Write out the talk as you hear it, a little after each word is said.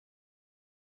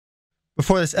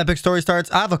Before this epic story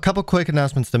starts, I have a couple quick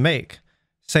announcements to make.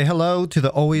 Say hello to the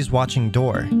always watching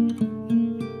door.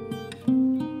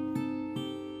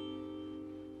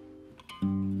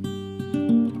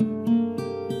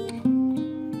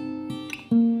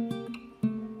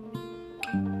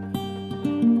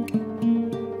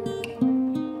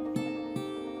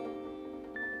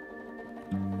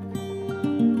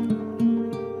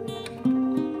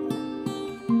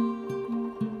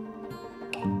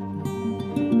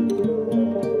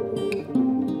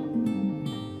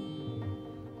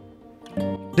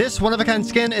 This one-of-a-kind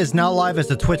skin is now live as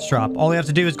a Twitch drop. All you have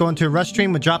to do is go into a rush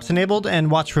stream with drops enabled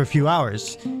and watch for a few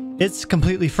hours. It's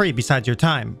completely free besides your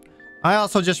time. I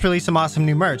also just released some awesome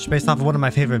new merch based off of one of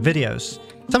my favorite videos.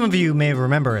 Some of you may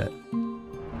remember it.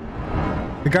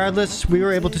 Regardless, we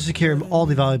were able to secure all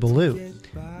the valuable loot.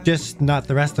 Just not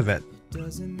the rest of it.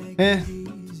 It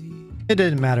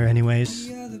didn't matter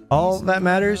anyways. All that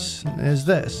matters is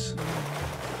this.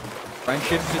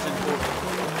 Friendship is important.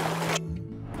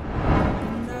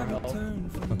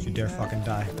 Don't you dare fucking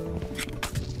die.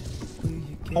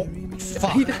 Oh,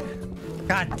 fuck.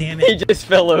 God damn it. He just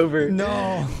fell over.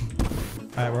 No.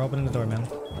 Alright, we're opening the door, man.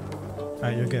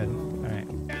 Alright, you're good. Alright.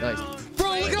 Nice.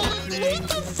 Bro, look at all this. What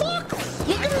the fuck?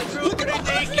 Look at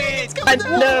it. I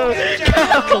know.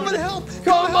 Come and help.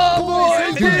 Come on,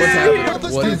 boys. Dude, what's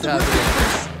happening? What is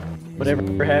happening?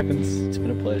 Whatever happens, it's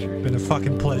been a pleasure. Been a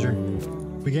fucking pleasure.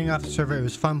 We're getting off the server. It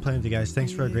was fun playing with you guys.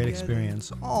 Thanks for a great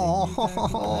experience. Oh,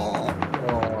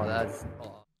 That's...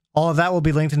 all of that will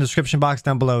be linked in the description box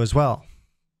down below as well.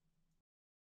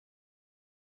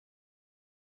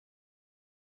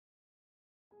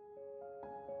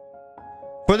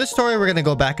 For this story, we're going to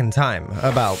go back in time,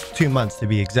 about 2 months to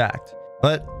be exact.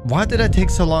 But why did it take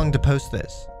so long to post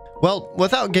this? Well,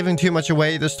 without giving too much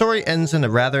away, the story ends in a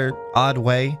rather odd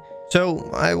way. So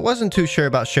I wasn't too sure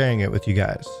about sharing it with you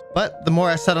guys. But the more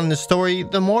I sat on this story,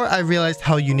 the more I realized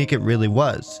how unique it really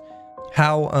was.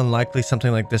 How unlikely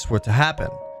something like this were to happen.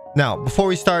 Now, before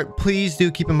we start, please do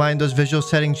keep in mind those visual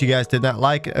settings you guys did not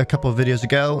like a couple of videos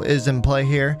ago is in play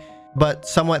here. But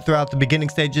somewhat throughout the beginning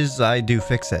stages, I do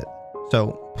fix it.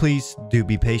 So please do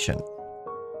be patient.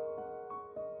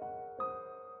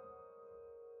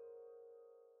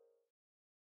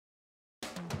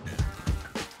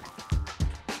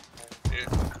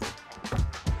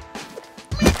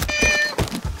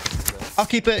 I'll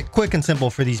keep it quick and simple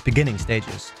for these beginning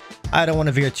stages. I don't want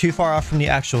to veer too far off from the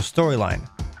actual storyline.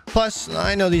 Plus,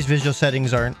 I know these visual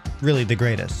settings aren't really the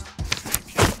greatest.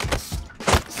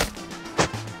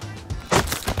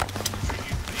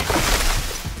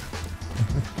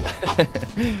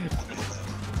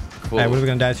 Cool. Alright, what are we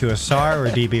gonna die to? A SAR or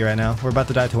a DB right now? We're about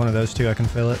to die to one of those two, I can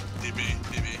feel it. DB.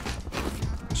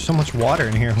 There's so much water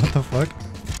in here, what the fuck?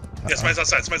 Yeah, somebody's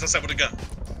outside with a gun.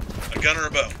 A gun or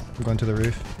a bow. I'm going to the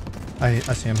roof. I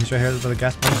see him, he's right here with the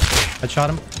gas pump. I shot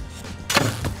him.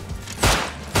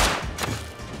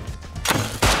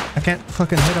 I can't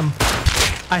fucking hit him.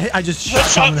 I just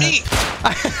shot me!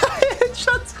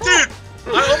 Dude,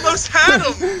 I almost had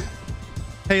him!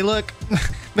 Hey, look,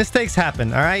 mistakes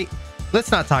happen, alright? Let's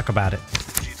not talk about it.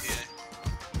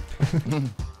 GTA.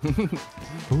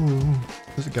 Ooh,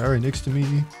 there's a guy right next to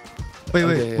me. Wait,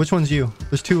 Okay. which one's you?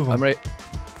 There's two of them. I'm right.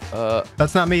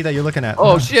 That's not me that you're looking at.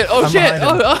 Oh shit! Oh I'm shit! behind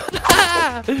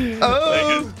him.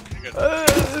 Oh, You're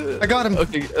good. I got him.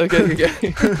 okay. Oh,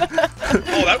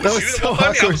 that was you. so I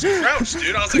was awkward. crouched,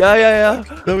 dude. I was like, Yeah.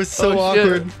 That was so Oh, shit.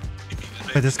 awkward.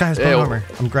 Wait, this guy has bone Ew. armor.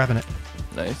 I'm grabbing it.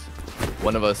 Nice.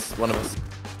 One of us. You're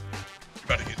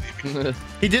about to get DB.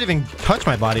 He didn't even touch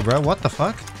my body, bro. What the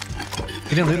fuck?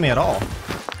 He didn't loot me at all.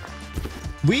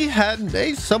 We had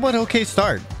a somewhat okay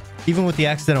start. Even with the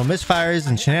accidental misfires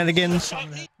and shenanigans,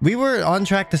 we were on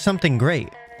track to something great.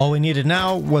 All we needed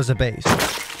now was a base.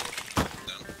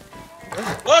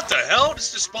 What the hell?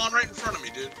 This just spawned right in front of me,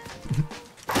 dude.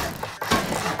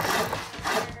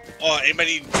 Oh,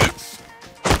 anybody need food?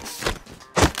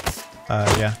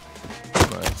 Yeah.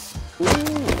 Nice. I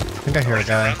think I hear a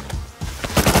guy.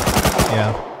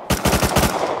 Yeah.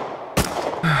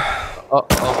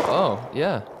 Oh,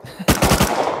 yeah.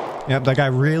 Yep, that guy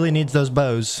really needs those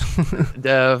bows.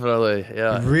 Definitely,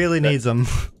 yeah. Really needs them.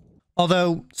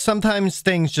 Although, sometimes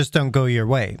things just don't go your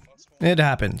way. It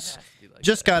happens.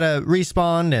 Just gotta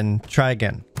respawn and try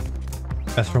again.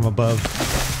 That's from above.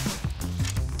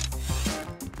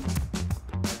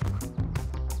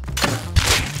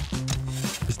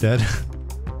 He's dead.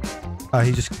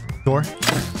 He just... Door?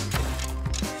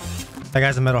 That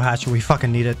guy's a metal hatchet. We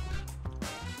fucking need it.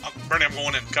 Bernie, I'm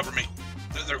going in. Cover me.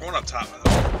 They're going up top, by the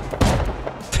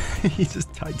way. He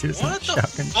just tied to his What the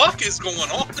shotgun. fuck is going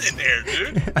on in there,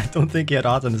 dude? I don't think he had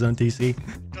odds on his own TC.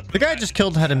 Shut The guy I just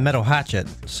killed had a metal hatchet.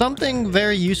 Something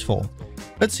very useful.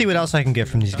 Let's see what else I can get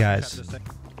from these guys.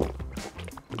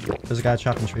 There's a guy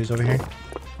chopping trees over here.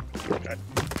 Okay.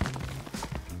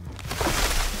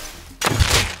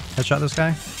 Headshot this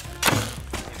guy.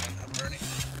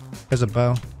 There's a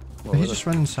bow. Did he just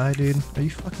run inside, dude? Are you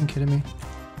fucking kidding me?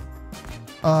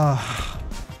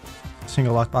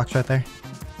 Single lockbox right there.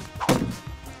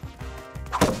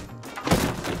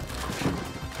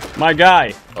 My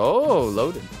guy. Oh,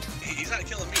 loaded. He's not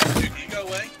killing me, dude. Can you go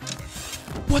away?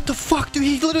 What the fuck, dude?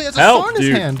 He literally has a Help, saw in his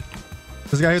dude. hand.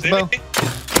 This guy with the bow.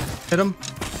 Hit him.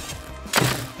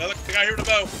 Another guy here with a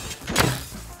bow.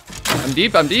 I'm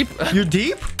deep. I'm deep. You're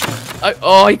deep?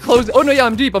 Oh, he closed. Oh no, yeah,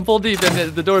 I'm deep. I'm full deep,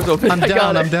 and the door's open. I'm I down.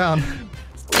 got I'm it. down.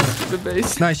 The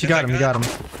base. Nice, you got him. You got him.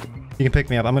 You can pick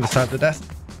me up. I'm gonna start the death.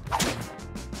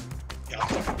 Yeah, I'm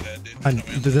fucking dead, dude.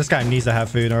 This guy needs to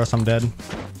have food, or else I'm dead. I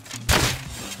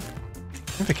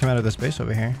think they came out of this base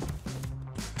over here.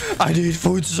 I need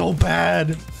food so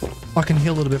bad. I can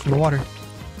heal a little bit from the water.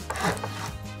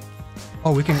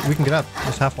 Oh, we can get up.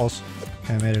 Just half walls.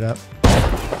 Okay, I made it up.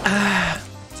 Ah,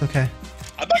 it's okay.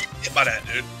 I'm not getting hit by that,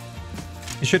 dude.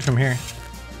 You should from here.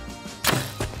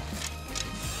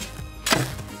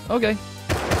 Okay.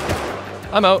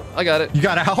 I'm out. I got it. You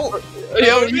got out?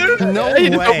 Yo, No he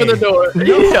just way. opened the door.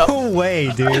 No Yeah.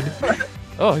 way, dude.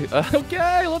 Oh,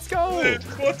 okay. Let's go. Dude,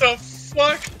 what the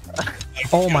fuck?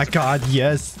 Oh my god,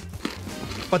 yes.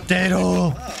 Potato.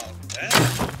 Oh, damn.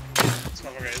 This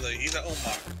motherfucker, he's a, oh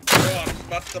my god, I'm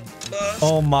about to bust.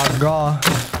 Oh my god.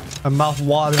 My mouth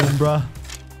watering, bruh.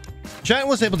 Giant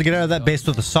was able to get out of that base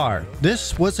with a SAR.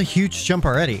 This was a huge jump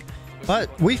already, but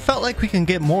we felt like we can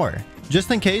get more.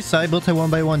 Just in case, I built a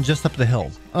 1x1 just up the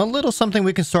hill. A little something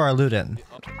we can store our loot in.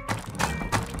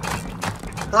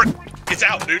 It's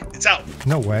out, dude. It's out.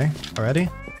 No way. Already?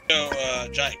 No,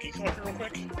 Giant, can you come up here real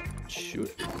quick?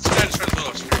 Shoot. This guy just tried to build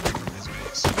up spear from his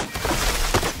base.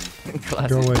 Classic.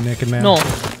 Go away, naked man. No.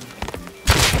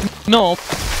 No.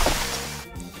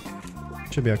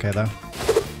 Should be okay, though. I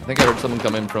think I heard someone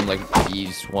come in from like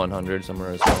East 100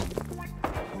 somewhere as well.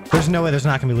 There's no way there's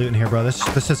not gonna be loot in here, bro. This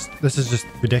is just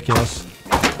ridiculous.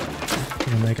 I'm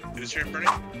gonna make it. Who's here, Bernie?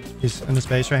 He's in the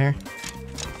space right here.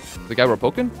 The guy we're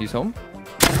poking, he's home.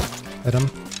 Hit him.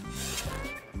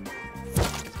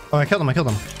 Oh, I killed him. He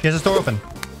has his door open.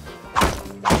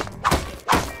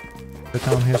 Go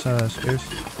tell him here's spears.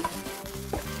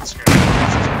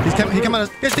 He come out of.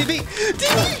 Here's DB!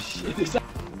 DB!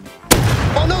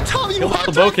 Oh no, Tom, you Kill walked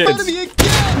the bow right in front kids. of me again!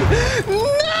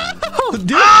 No,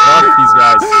 dude! Fuck these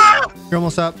guys. You're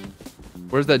almost up.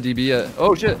 Where's that DB at?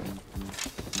 Oh shit.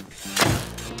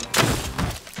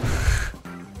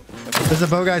 There's a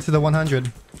bow guy to the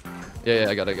 100. Yeah,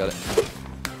 I got it.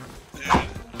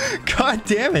 God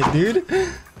damn it, dude.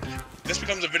 This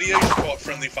becomes a video, you should call it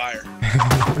friendly fire.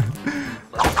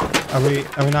 Are we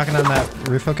knocking on that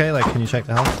roof okay? Like, can you check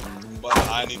the health? But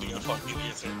I need to go fucking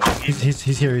get He's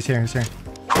here.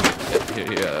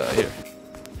 Here.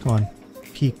 Come on.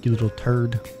 Peek, you little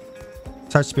turd.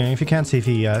 Start spearing if you can. See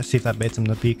if that baits him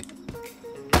to peek.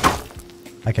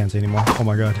 I can't see anymore. Oh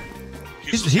my god.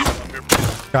 He's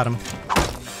got him.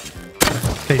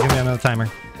 Okay, give me another timer.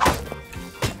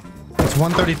 It's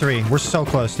 1:33. We're so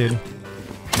close, dude.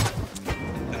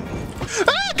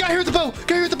 Ah! Guy here with the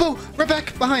bow! Right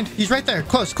back behind. He's right there.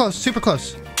 Close, super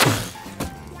close.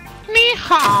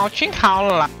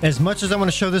 As much as I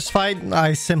want to show this fight,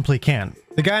 I simply can't.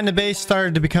 The guy in the base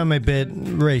started to become a bit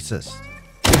racist.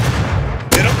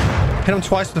 Hit him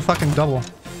twice with a fucking double.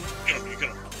 You get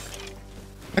him.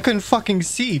 I couldn't fucking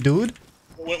see, dude.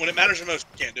 When it matters the most,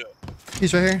 you can't do it.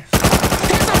 He's right here.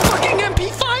 He's a fucking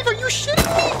MP5! Are you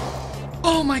shitting me?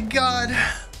 Oh my god.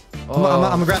 I'm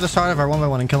gonna grab the start of our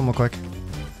 1x1 and kill him real quick.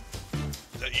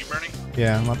 Is that you, Bernie?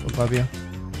 Yeah, I'm up above you.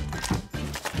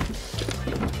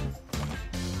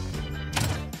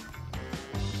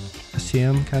 I see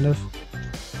him, kind of.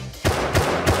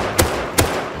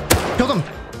 Killed him!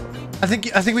 I think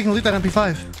we can loot that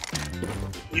MP5.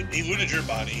 He looted your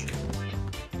body.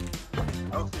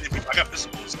 I got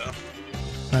visible stuff.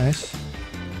 Nice.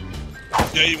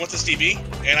 Yeah, you want this DB?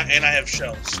 And I have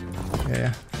shells.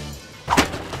 Yeah.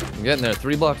 I'm getting there.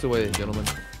 3 blocks away, gentlemen.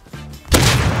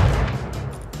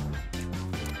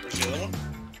 Where's the other one?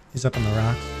 He's up on the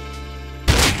rock.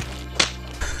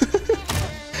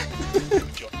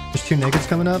 There's 2 nakeds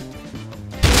coming up.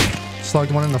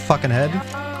 Slugged one in the fucking head.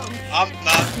 I'm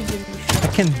not. I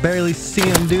can barely see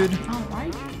him, dude.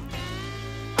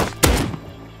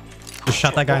 Just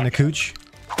shot that guy in the cooch.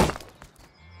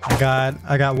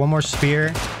 I got one more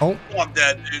spear. Oh, I'm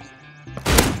dead, dude.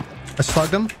 I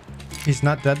slugged him. He's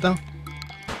not dead though.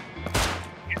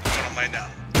 Get on my now.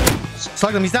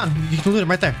 Slug him. He's down. You can loot him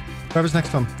right there. Whoever's next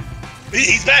to him.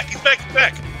 He's back. He's back. He's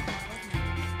back.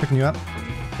 Picking you up.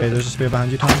 Okay, there's a spear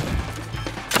behind you, Tom.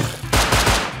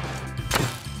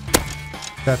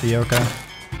 Got the Yoka.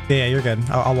 Yeah, you're good.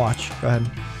 I'll watch. Go ahead.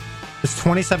 It's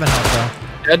 27 health,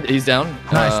 bro. Dead. He's down.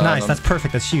 Nice, nice. That's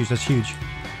perfect. That's huge. That's huge.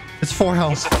 It's 4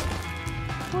 health.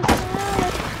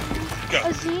 Go.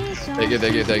 Thank you,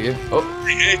 thank you, thank you. Oh,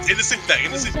 In the same bag.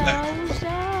 In the same bag.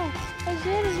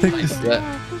 Take this.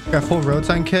 yeah. Got full road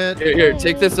sign kit. Here,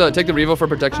 take this. Take the Revo for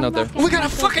protection out there. We got a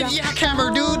fucking yak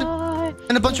hammer, dude.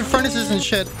 And a bunch of furnaces and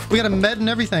shit. We got a med and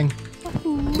everything.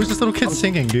 Where's this little kid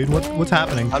singing, dude? What's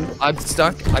happening? I'm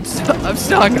stuck. I'm stuck. I'm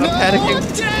stuck. I'm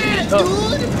panicking. Dead,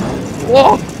 Oh. dude.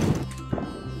 Whoa!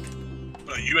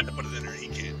 No, you had to put it in there. He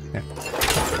can't.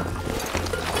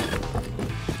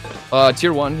 Yeah.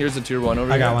 Tier 1. Here's a tier 1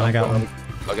 over I here. got one. I got one.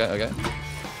 Okay, okay.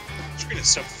 The screen is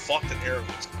so fucked and arrow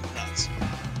looks nuts.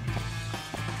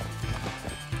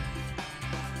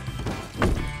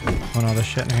 Want all this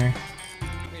shit in here?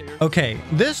 Okay,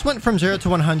 this went from 0 to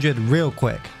 100 real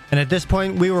quick, and at this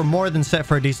point we were more than set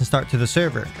for a decent start to the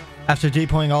server. After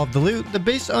deploying all of the loot, the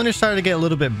base owners started to get a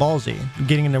little bit ballsy,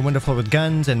 getting in their window floor with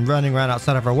guns and running around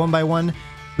outside of our 1x1.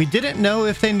 We didn't know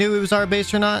if they knew it was our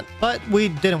base or not, but we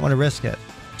didn't want to risk it.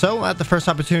 So at the first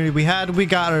opportunity we had, we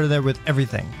got out of there with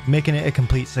everything, making it a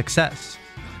complete success.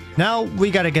 Now we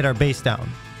gotta get our base down,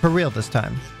 for real this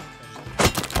time.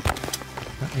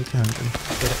 1800,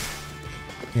 get it.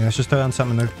 Yeah, let's just throw down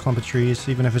something in the clump of trees,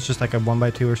 even if it's just like a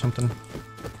 1x2 or something.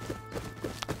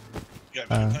 You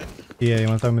got me Yeah, you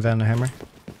want to throw me that in the hammer?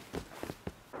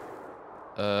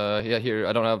 Yeah, here.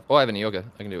 I don't have. Oh, I have an Yoga.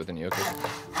 I can do it with an Yoga.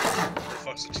 Where the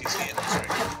fuck's the TC in this right?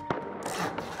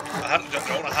 I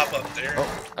don't want to hop up there. Oh,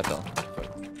 I fell.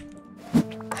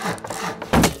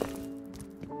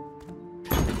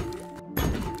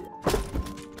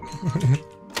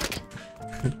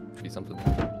 Be something.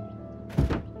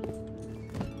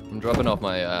 I'm dropping off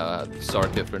my SAR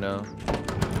kit for now.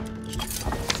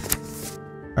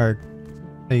 Or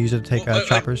they use it to take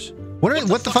choppers.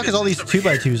 What the fuck is all these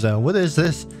 2x2s though? What is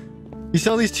this? You see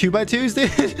all these 2x2s,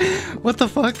 dude? What the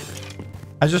fuck?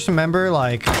 I just remember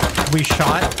like we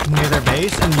shot near their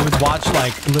base and you would watch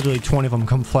like literally 20 of them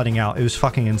come flooding out. It was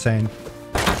fucking insane.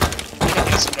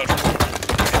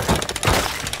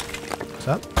 What's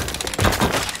up?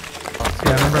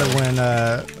 Yeah, I remember when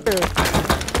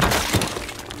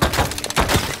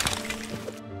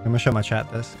I'm gonna show my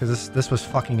chat this because this was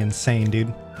fucking insane,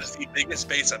 dude. This is the biggest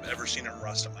base I've ever seen in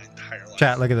Rust in my entire life.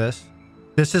 Chat, look at this.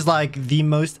 This is like the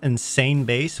most insane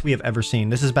base we have ever seen.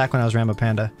 This is back when I was Rambo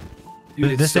Panda.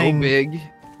 Dude, this it's so thing, big.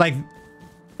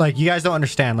 Like you guys don't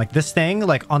understand. Like this thing,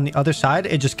 like on the other side,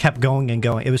 it just kept going and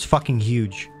going. It was fucking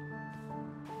huge.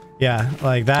 Yeah,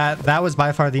 like that was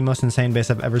by far the most insane base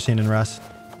I've ever seen in Rust.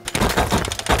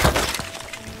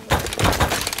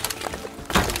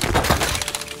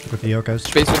 With the Yokos.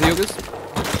 Space with the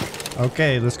Yogas?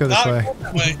 Okay, let's go this way.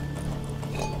 Wait.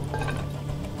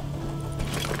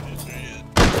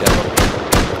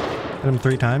 Hit him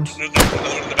 3 times. There's another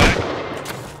one in the back.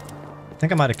 I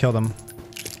think I might have killed him.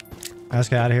 Let's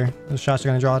get out of here. Those shots are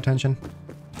going to draw attention.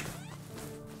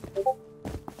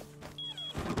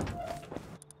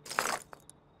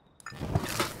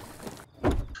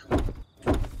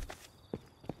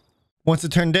 Once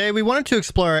it turned day, we wanted to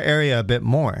explore our area a bit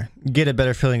more, get a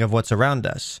better feeling of what's around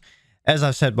us. As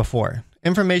I've said before,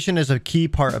 information is a key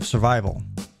part of survival.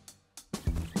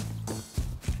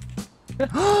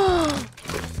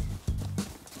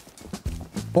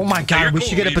 Oh my god, we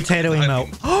should get a potato emote.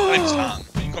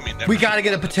 We gotta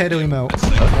get a potato emote.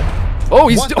 Oh,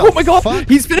 oh my god, fuck?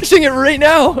 he's finishing it right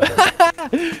now.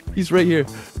 He's right here.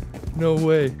 No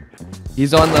way.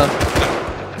 He's on the.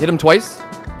 Hit him twice.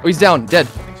 Oh, he's down, dead.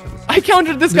 I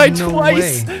countered this guy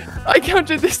twice. I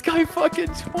countered this guy fucking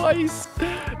twice.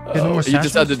 Oh, you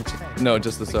just had to. No,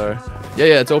 just the SAR.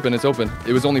 Yeah, it's open. It's open.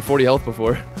 It was only 40 health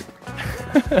before.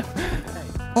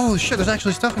 Oh shit, there's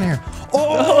actually stuff in here.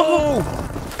 Oh!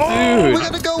 Dude. We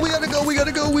gotta go, we gotta go, we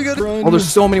gotta go, we gotta run. Oh, there's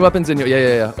so many weapons in here.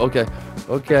 Yeah. Okay.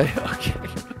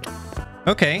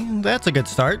 Okay, that's a good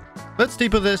start. Let's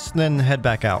depot this, then head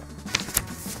back out.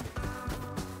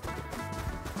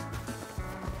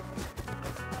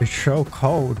 It's so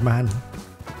cold, man.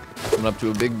 Coming up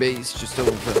to a big base just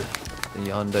over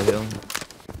yonder hill.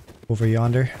 Over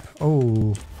yonder.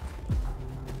 Oh.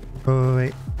 Oh,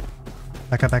 wait.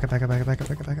 Back up. There's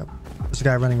a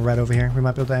guy running right over here. We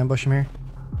might be able to ambush him here.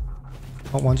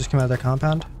 Oh, one just came out of their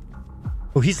compound.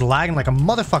 Oh, he's lagging like a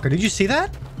motherfucker. Did you see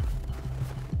that?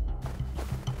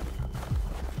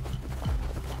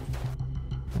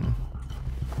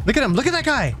 Look at him. Look at that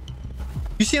guy.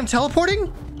 You see him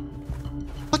teleporting?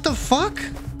 the fuck?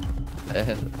 I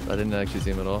didn't actually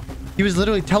see him at all. He was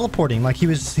literally teleporting. Like he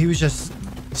was just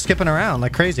skipping around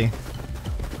like crazy.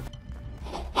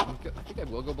 I think I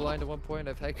will go blind at one point.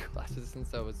 I've had glasses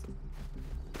since I was...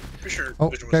 For sure. Oh,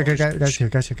 guys here.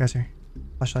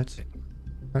 Flashlights.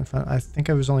 I think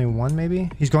it was only one, maybe.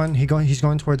 He's going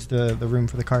towards the room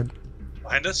for the card.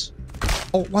 Behind us?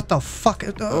 Oh, what the fuck?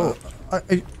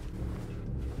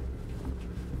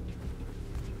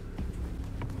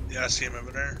 Yeah, I see him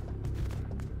over there.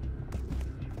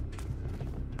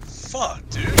 Fuck,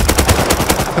 dude.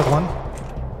 Got one.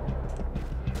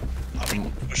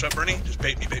 Push up, Bernie. Just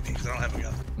bait me, because I don't have a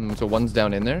gun. So one's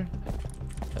down in there.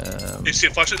 You see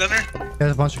a flashlight down there?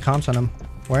 There's a bunch of comps on him.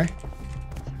 Where?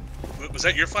 Was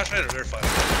that your flashlight or their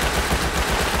flashlight?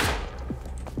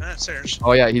 Ah, it's theirs.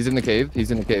 Oh yeah, he's in the cave.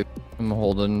 He's in the cave. I'm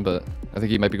holding, but I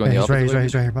think he might be going the opposite way.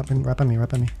 He's right here. Rep on me.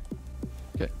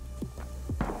 Okay.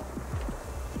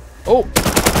 Oh!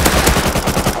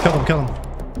 Kill him.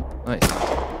 Nice.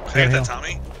 Can I get that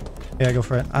Tommy? Yeah, go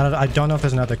for it. I don't know if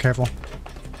there's another. Careful.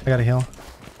 I gotta heal.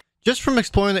 Just from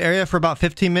exploring the area for about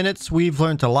 15 minutes, we've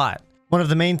learned a lot. One of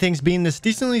the main things being this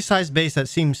decently sized base that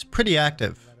seems pretty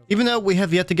active. Even though we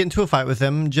have yet to get into a fight with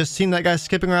him, just seeing that guy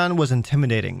skipping around was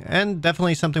intimidating, and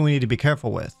definitely something we need to be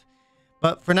careful with.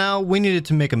 But for now, we needed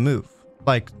to make a move.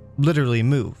 Like, literally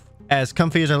move. As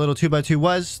comfy as our little 2x2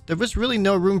 was, there was really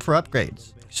no room for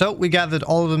upgrades. So we gathered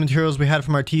all of the materials we had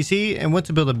from our TC and went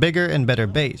to build a bigger and better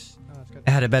base. It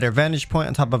had a better vantage point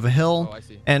on top of a hill,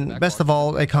 and best of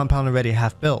all, a compound already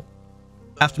half built.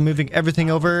 After moving everything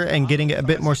over and getting it a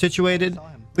bit more situated,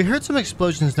 we heard some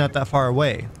explosions not that far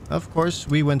away. Of course,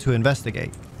 we went to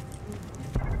investigate.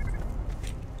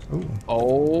 Ooh.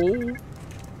 Oh.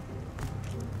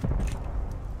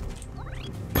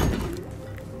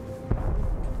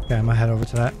 Okay, I'm gonna head over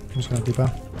to that. I'm just gonna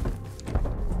depot.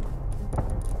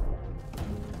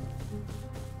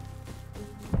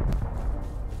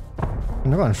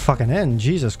 And they're going fucking in.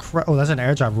 Jesus Christ. Oh, that's an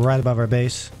airdrop right above our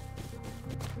base.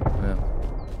 Yeah.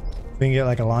 If we can get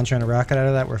like a launcher and a rocket out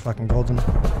of that, we're fucking golden.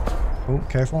 Oh,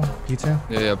 careful. P2.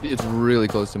 Yeah, it's really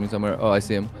close to me somewhere. Oh, I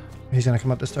see him. He's gonna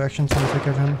come up this direction, so I'm gonna take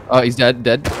care of him. Oh, he's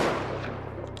dead.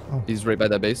 Oh. He's right by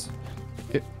that base.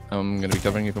 Okay, I'm gonna be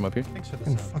covering you from up here.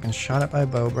 Getting fucking shot at by a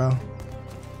bow, bro.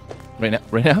 Right now?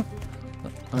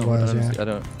 It was, yeah.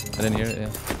 I didn't hear it, yeah.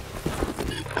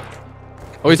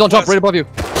 Oh, he's on top, right above you.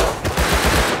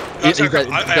 I just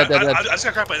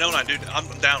got cracked by L9, dude. I'm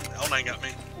down. L9 got me.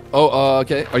 Oh,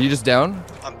 okay. Are you just down?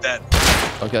 I'm dead.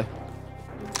 Okay.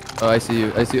 Oh, I see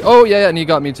you. Oh, yeah, and he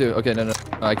got me too. Okay, no.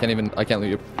 I can't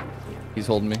loot you. He's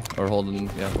holding me, or holding,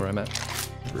 yeah, where I'm at.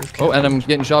 Oh, and I'm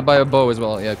getting shot by a bow as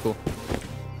well. Yeah, cool.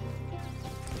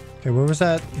 Okay, where was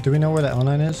that? Do we know where the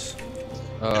L9 is?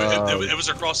 It was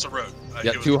across the road.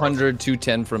 Yeah, 200,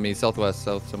 210 from me, south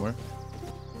somewhere.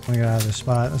 We got out of the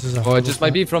spot. This is a. Oh, it just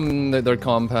might be from their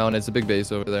compound. It's a big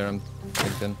base over there. I'm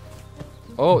thinking.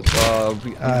 Oh,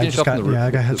 he's shot from the roof. Yeah,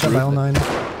 I got headshot by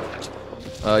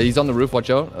L9. He's on the roof.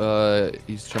 Watch out.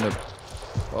 He's trying to.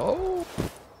 Oh.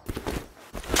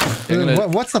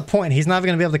 What's the point? He's not even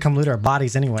gonna be able to come loot our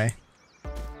bodies anyway.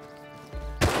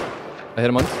 I hit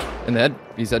him once in the head.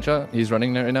 He's headshot. He's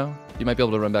running there right now. You might be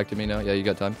able to run back to me now. Yeah, you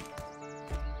got time.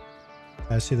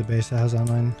 I see the base that has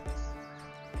L9.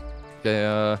 Okay,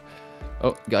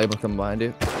 oh, guy will come behind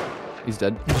you. He's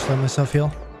dead. I'm just letting myself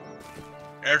heal.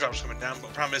 Airdrop's coming down, but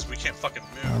the problem is we can't fucking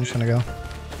move. I'm just gonna go.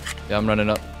 Yeah, I'm running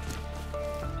up.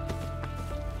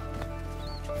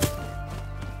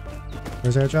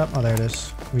 Where's airdrop? Oh, there it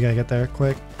is. We gotta get there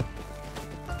quick.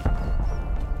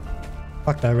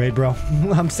 Fuck that raid, bro.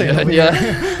 I'm saying over yeah.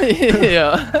 here.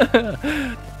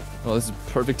 Yeah. Well, this is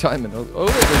perfect timing. Oh,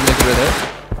 there's a nigga right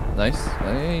there.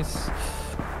 Nice.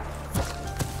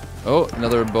 Oh,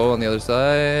 another bow on the other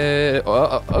side.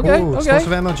 Oh, okay. Ooh,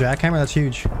 explosive ammo, jackhammer. That's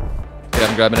huge. Yeah,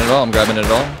 I'm grabbing it all.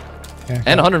 Okay,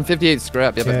 and 158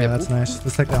 scrap. Yep, yeah, that's nice.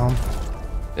 Let's take that home.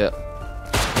 Yeah.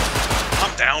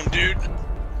 I'm down, dude.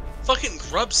 Fucking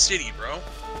Grub City, bro.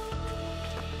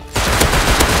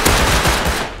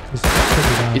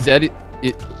 He's dead.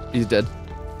 He's dead.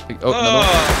 Oh, another.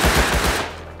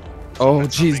 Oh,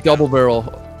 jeez, double barrel.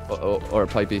 Or a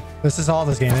pipey. This is all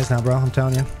this game is now, bro. I'm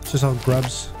telling you. It's just all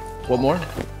grubs. What more?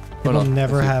 People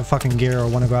never have fucking gear or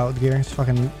want to go out with gear. It's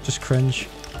fucking just cringe.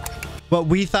 What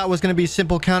we thought was going to be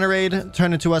simple counter raid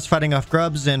turned into us fighting off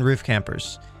grubs and roof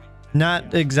campers.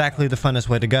 Not exactly the funnest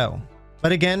way to go.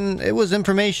 But again, it was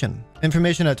information.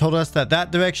 Information that told us that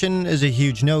that direction is a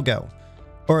huge no-go.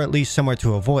 Or at least somewhere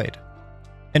to avoid.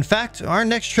 In fact, our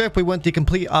next trip we went the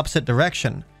complete opposite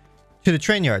direction. To the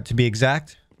train yard, to be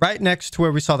exact. Right next to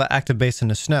where we saw the active base in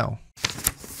the snow.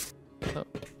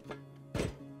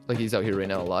 Is Like he's out here right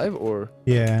now alive, or?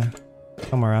 Yeah.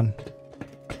 Somewhere around.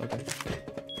 Okay.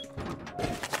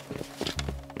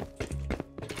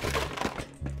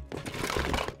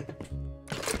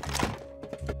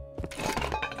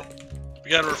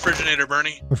 We got a refrigerator,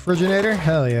 Bernie, Refrigerator?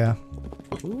 Hell yeah.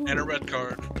 Ooh. and a red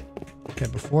card. Okay,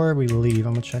 before we leave,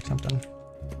 I'm gonna check something.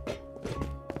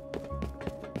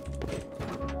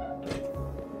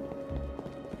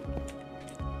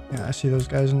 Yeah, I see those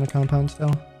guys in the compound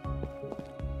still.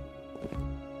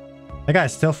 That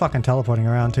guy's still fucking teleporting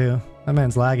around too. That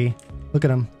man's laggy. Look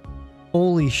at him.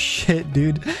 Holy shit,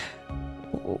 dude.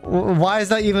 Why is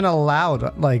that even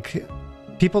allowed? Like,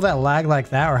 people that lag like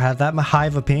that or have that high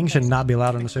of a ping should not be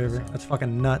allowed on the server. That's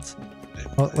fucking nuts.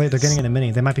 Oh, wait, they're getting in a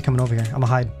mini. They might be coming over here. I'm gonna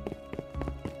hide.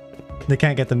 They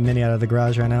can't get the mini out of the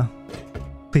garage right now.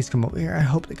 Please come over here. I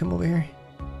hope they come over here.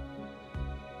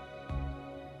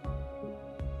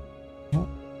 Oh,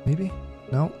 maybe?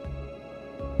 No.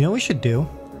 You know what we should do?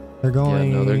 They're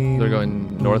going... Yeah, no, they're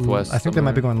going northwest. I think they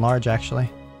might be going large, actually.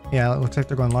 Yeah, it looks like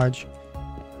they're going large.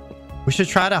 We should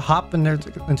try to hop in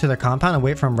into their compound and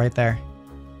wait for them right there.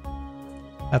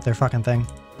 At their fucking thing.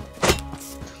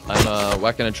 I'm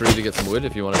whacking a tree to get some wood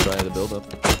if you want to try the build up.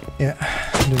 Yeah,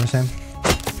 I'm doing the same.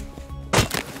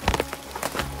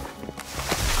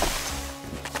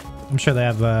 I'm sure they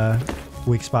have a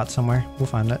weak spot somewhere. We'll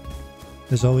find it.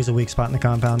 There's always a weak spot in the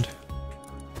compound.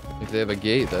 If they have a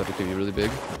gate, that could be really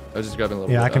big. I was just grabbing a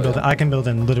little. Yeah, wood. I can build. I can build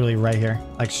in literally right here,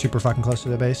 like super fucking close to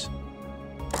the base.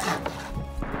 I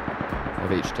have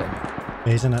H10.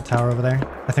 Yeah, he's in that tower over there.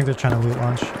 I think they're trying to loot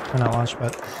launch. Or not launch,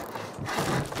 but...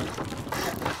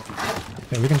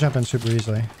 Yeah, we can jump in super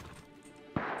easily.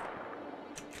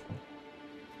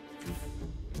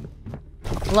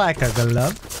 Like a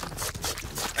glove.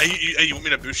 Hey, you want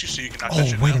me to boost you so you can knock that Oh,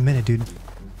 shit wait a down? minute, dude.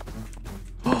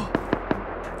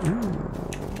 Ooh.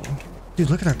 Dude,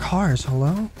 look at our cars.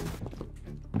 Hello?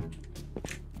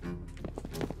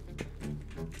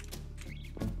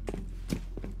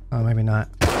 Oh, maybe not.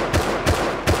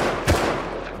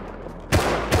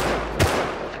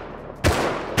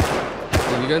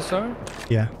 You guys saw?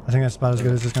 Yeah, I think that's about as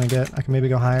good as it's gonna get. I can maybe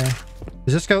go higher.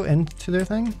 Does this go into their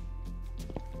thing?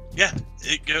 Yeah,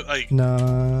 it go like. No,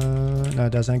 no,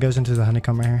 it doesn't. It goes into the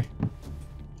honeycomb right here.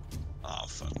 Oh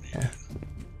fuck me. Yeah.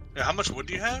 Yeah, how much wood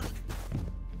do you have?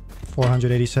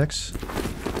 486. I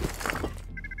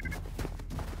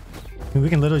mean, we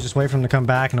can literally just wait for them to come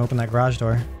back and open that garage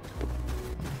door.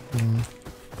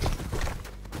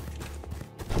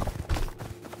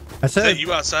 I Is said. that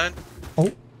you outside?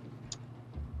 Oh.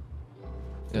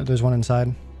 Yeah. There's one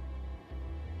inside.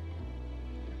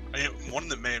 One of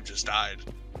them may have just died.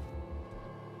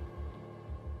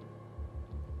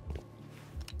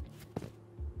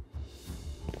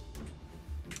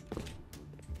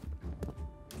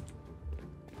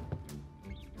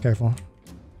 Careful.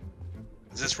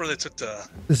 Is this where they took the?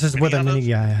 This is where the out mini. of?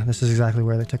 Yeah, this is exactly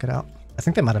where they took it out. I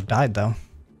think they might have died though.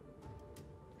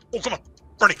 Oh come on,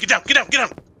 Bernie, get down, get down, get down!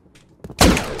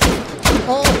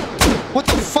 Oh, what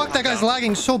the fuck? That guy's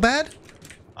lagging so bad.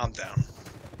 I'm down.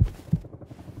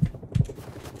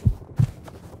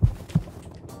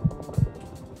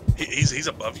 He's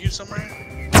above you somewhere.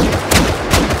 What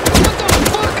the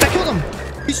fuck? I killed him.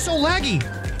 He's so laggy.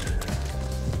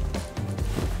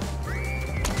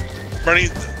 Bernie,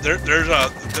 they're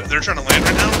trying to land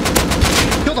right now.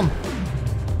 Killed him.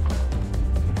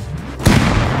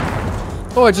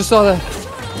 Oh, I just saw that.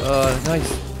 Nice.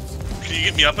 Can you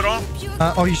get me up at all?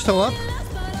 Oh, you still up?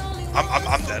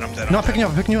 I'm dead. I'm dead. No, I'm picking you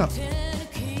up. I'm picking you up. Oh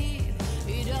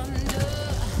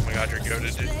my god, you're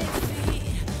goated, dude.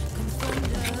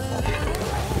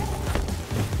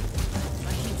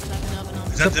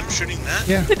 Is that them shooting that?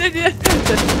 Yeah.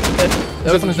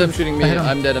 That was them shooting me. I hit him.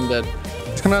 I'm dead. I'm dead.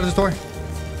 He's coming out of this door.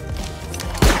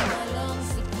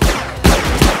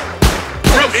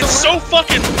 Bro, it's so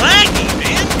fucking laggy,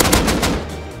 man.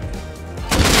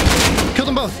 Killed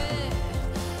them both.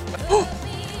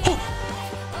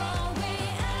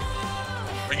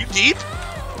 Are you deep?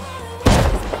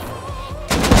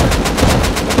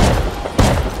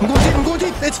 I'm going deep. I'm going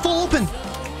deep. It's full open.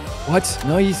 What?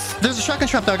 Nice. There's a shotgun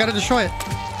trap though. I gotta destroy it.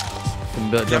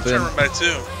 I'm Jump trying to in. run by two.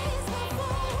 Do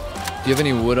you have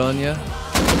any wood on you?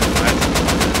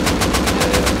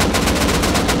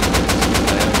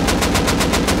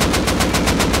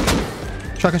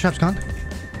 Shotgun trap's gone.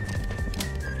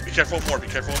 Be careful more. Be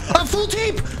careful more. I'm full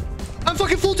deep. I'm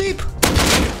fucking full deep.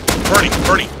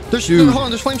 Bernie. There's Dude. hold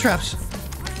on. There's flame traps.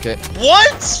 Okay.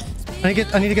 What? I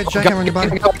need to get jackhammer on your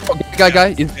body.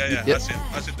 Guy. Yeah. That's it.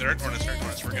 That's it. They're ignoring us. They're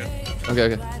ignoring us. We're good.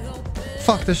 Okay.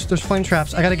 Fuck. There's flame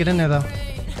traps. I gotta get in there though.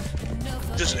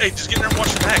 Just get in there and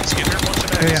watch the bags. Get in there and watch the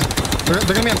bags. Yeah.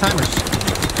 They're gonna be on timers.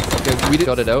 Okay, we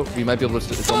shut it out. We might be able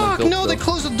to. Fuck, no, they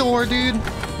closed the door, dude.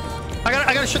 I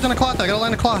got a shit ton of cloth. I got a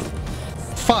line of cloth.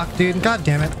 Fuck, dude. God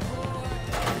damn it.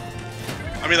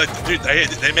 I mean, like, dude,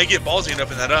 they may get ballsy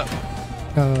enough in that up.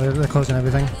 Oh, they're closing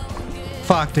everything.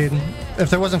 Fuck, dude.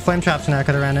 If there wasn't flame traps in there, I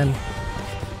could have ran in.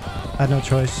 I had no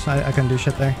choice. I couldn't do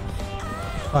shit there.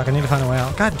 Fuck, I need to find a way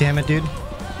out. God damn it, dude.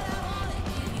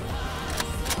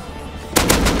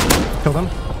 Killed him.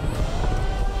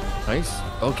 Nice.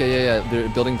 Okay, yeah. The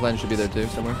building plan should be there too,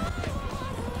 somewhere.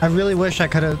 I really wish I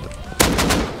could have...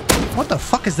 What the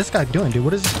fuck is this guy doing, dude?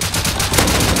 What is...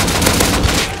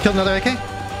 Killed another AK?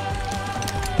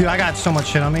 Dude, I got so much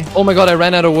shit on me. Oh my god, I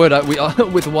ran out of wood.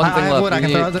 With one thing left. Wood. I can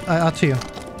throw it out to you.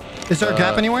 Is there a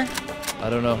gap anywhere?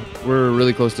 I don't know. We're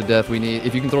really close to death. We need...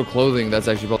 If you can throw clothing, that's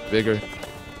actually probably bigger.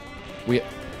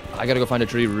 I gotta go find a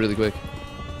tree really quick.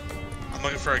 I'm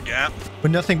looking for a gap.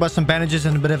 With nothing but some bandages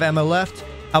and a bit of ammo left,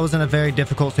 I was in a very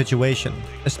difficult situation,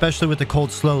 especially with the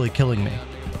cold slowly killing me.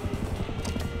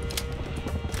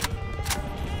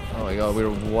 Oh my god, we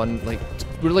were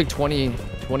like 20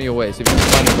 away. So if you can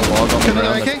find the log on the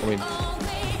ground, that's,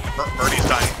 Bernie's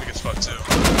dying big as fuck too.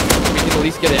 We can at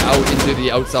least get it out into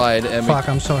the outside. And fuck,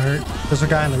 I'm so hurt. There's a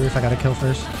guy on the roof I gotta kill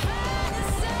first.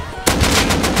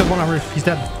 Killed one on roof. He's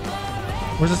dead.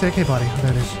 Where's this AK body? Oh,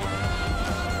 there it is.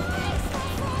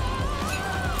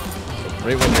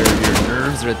 Right when your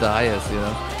nerves are at the highest, you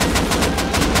know.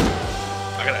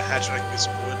 I got a hatchet. I can get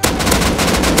some wood.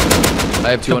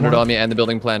 I have 200 on me and the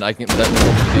building plan. I can. No,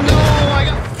 I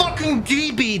got fucking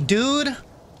DB, dude.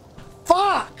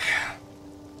 Fuck.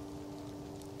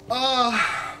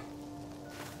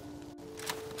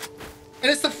 And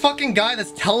it's the fucking guy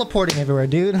that's teleporting everywhere,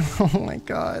 dude. Oh my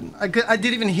god. I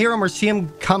didn't even hear him or see him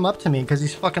come up to me because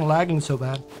he's fucking lagging so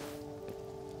bad.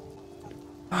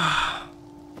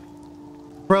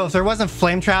 Bro, if there wasn't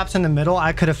flame traps in the middle,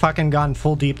 I could have fucking gone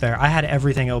full deep there. I had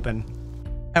everything open.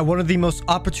 At one of the most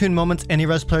opportune moments any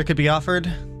res player could be offered,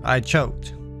 I choked.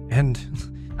 And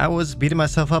I was beating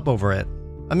myself up over it.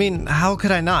 I mean, how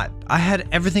could I not? I had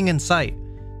everything in sight.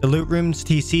 The loot rooms,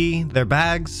 TC, their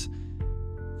bags.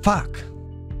 Fuck.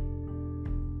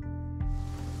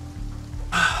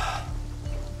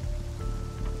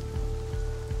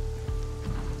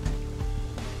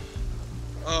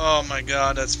 Oh my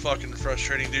god, that's fucking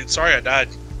frustrating, dude. Sorry I died.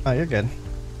 Oh, you're good.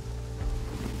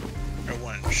 There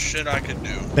wasn't shit I could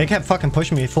do. They kept fucking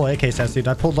pushing me full AK sets, dude.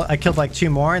 I killed like 2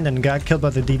 more and then got killed by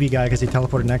the DB guy because he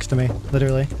teleported next to me,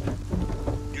 literally.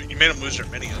 You made them lose their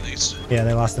mini at least. Yeah,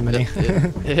 they lost the mini.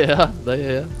 yeah,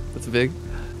 that's big.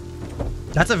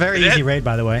 That's a very easy raid,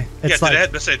 by the way. It's yeah,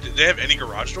 did they have any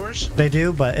garage doors? They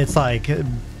do, but it's like...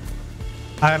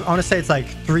 I want to say it's like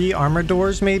 3 armored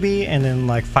doors, maybe, and then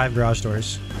like 5 garage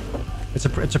doors. It's a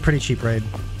pretty cheap raid.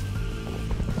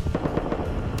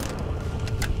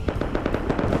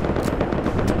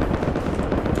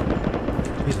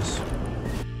 Jesus.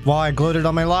 While I gloated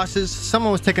on my losses,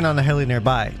 someone was taking on the heli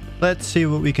nearby. Let's see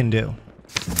what we can do.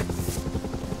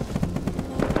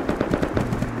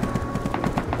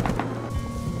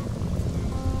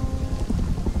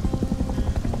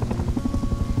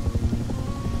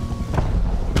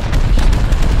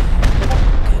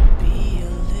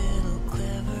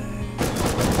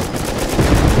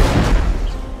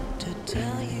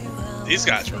 These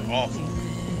guys are awful.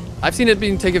 I've seen it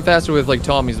being taken faster with like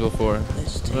Tommies before.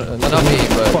 Not me,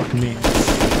 but... Fuck me.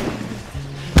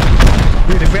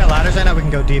 Dude, if we had ladders right now, we can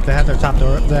go deep. They have their top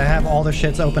door. They have all their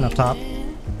shits open up top.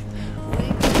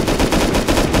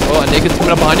 Oh, a naked's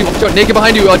coming up behind you. Watch out, naked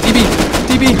behind you. DB.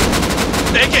 DB.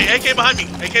 AK behind me.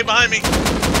 AK behind me.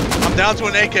 I'm down to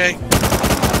an AK.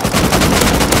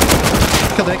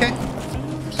 Killed the AK.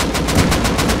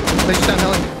 They just down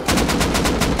heli.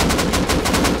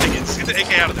 Get the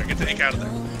AK out of there. Get the AK out of there.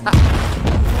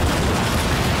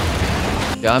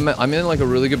 Yeah, I'm in like a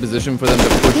really good position for them to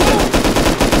push them.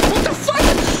 What the fuck?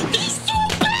 He's so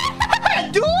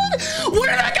bad, dude! Where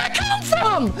did that guy come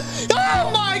from? Oh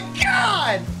my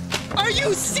god! Are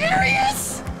you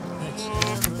serious?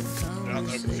 They're out in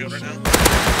the open field right now.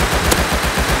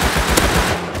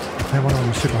 I have one of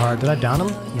them super hard. Did I down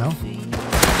him? No.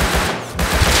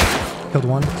 Killed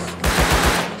one.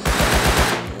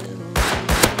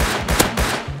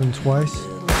 And twice.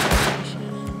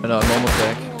 No, I'm almost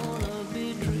back.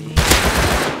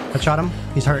 I shot him.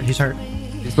 He's hurt. He's hurt.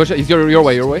 He's pushing. He's your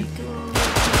way. Your way.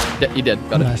 He did.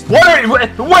 Got Nice. it. What are you? What?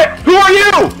 Who are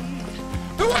you?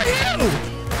 Who are you?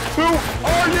 Who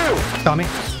are you? Got me.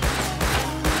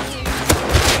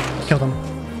 Killed him.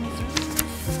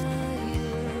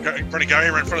 Bernie, guy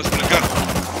right in front of us with a gun.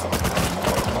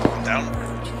 I'm down.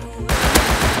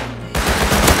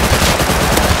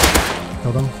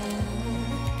 killed him.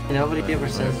 And nobody ever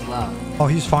says it's loud. Oh,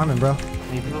 he's farming, bro.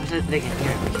 I mean, people say they can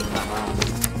hear it, but it's not loud.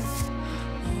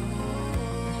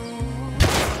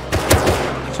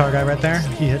 Saw a guy right there.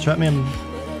 He headshot me and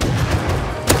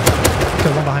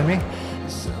killed one behind me.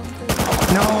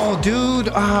 No, dude.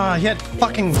 Ah, he had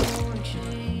fucking...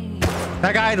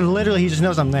 That guy literally, he just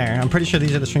knows I'm there. I'm pretty sure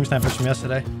these are the stream snipers from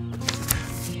yesterday.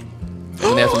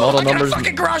 And they have some auto numbers.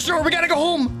 Fucking garage door. We gotta go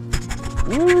home.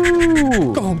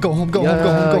 Ooh. Go home, go home, go Yeah, home,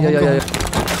 go home, go home, go home.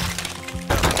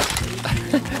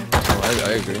 Oh,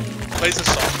 I agree. Plays a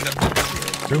song.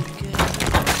 True.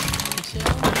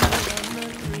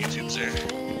 YouTube's there.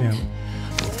 Yeah.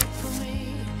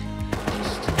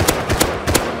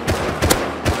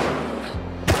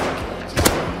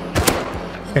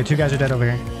 Okay, 2 guys are dead over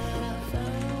here.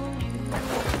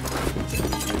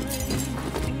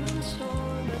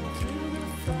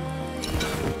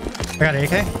 I got an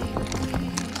AK.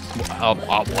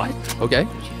 What? Okay.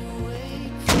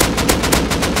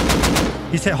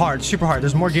 He's hit hard, super hard.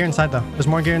 There's more gear inside though. There's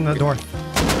more gear in the door.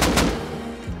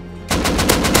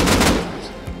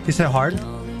 He's hit hard.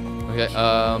 Okay,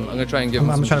 I'm gonna try and give him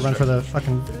I'm gonna try to run for some the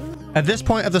fucking... At this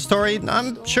point of the story,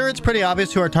 I'm sure it's pretty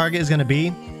obvious who our target is gonna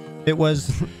be. It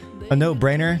was a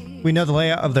no-brainer. We know the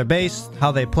layout of their base,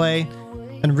 how they play,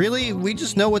 and really, we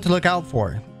just know what to look out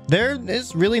for. There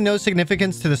is really no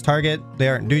significance to this target. They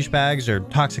aren't douchebags or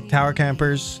toxic tower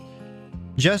campers.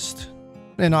 Just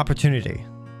an opportunity.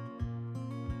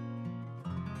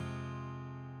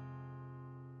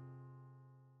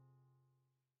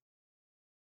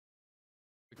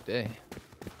 Good day.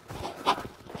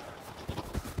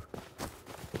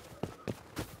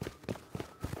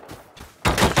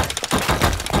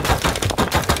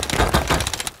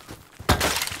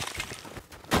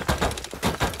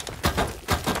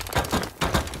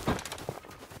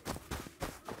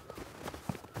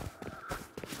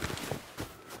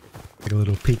 Take a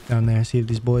little peek down there, see if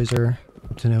these boys are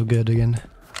up to no good again.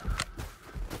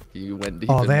 You went deep.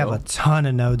 Oh, they have a ton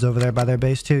of nodes over there by their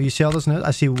base too. You see all those nodes?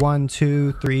 I see 1,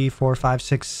 2, 3, 4, 5,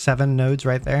 6, 7 nodes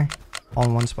right there, all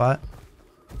in one spot.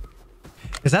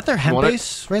 Is that their hemp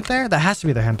base right there? That has to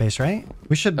be their hemp base, right?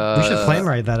 We should flame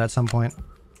raid that at some point.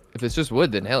 If it's just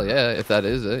wood, then hell yeah. If that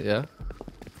is it, yeah.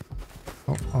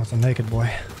 Oh, it's a naked boy.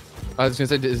 I was gonna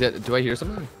say, do I hear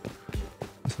something?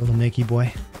 This little naked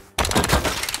boy.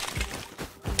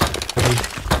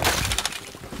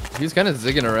 He's kind of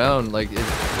zigging around, like.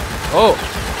 Oh.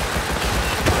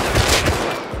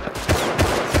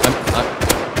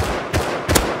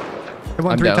 Hit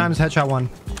one 3 times, headshot 1.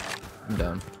 I'm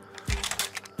down.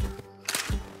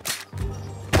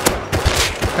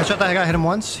 I shot that guy, hit him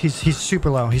once. He's super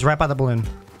low. He's right by the balloon.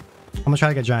 I'm gonna try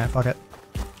to get giant. Fuck it.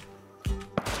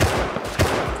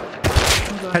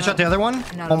 Headshot the other one.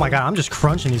 Oh my god, I'm just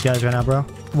crunching these guys right now, bro.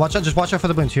 Watch out, just watch out for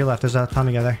the balloon to your left. There's a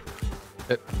Tommy guy there.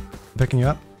 Yep. Picking you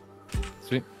up.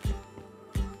 Sweet.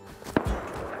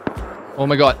 Oh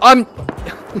my god, I'm.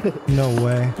 No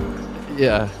way.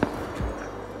 Yeah.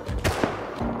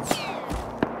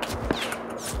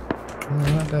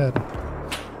 I'm not dead.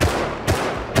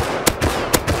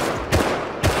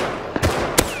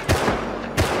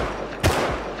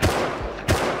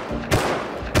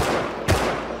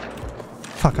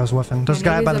 Fuck, I was whiffing. There's a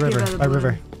guy by the river. By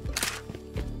river.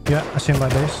 Yeah, I see him by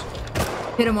base.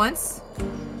 Hit him once.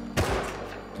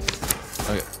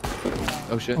 Okay.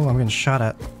 Oh shit. Oh, I'm getting shot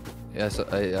at. Yeah, I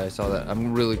saw that.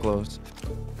 I'm really close.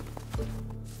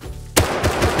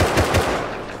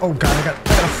 Oh god, I got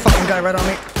a fucking guy right on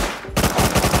me.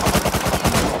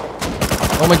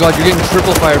 Oh my god, you're getting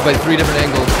triple fired by 3 different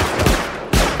angles.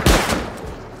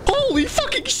 Holy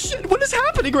fucking shit, what is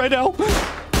happening right now?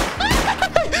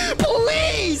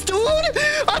 Please, dude!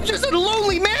 I'm just a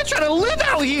lonely man trying to live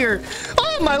out here!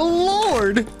 Oh my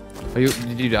lord!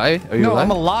 Did you die? Are you No, alive?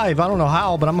 I'm alive. I don't know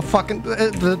how, but I'm a fucking...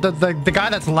 The guy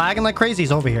that's lagging like crazy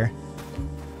is over here.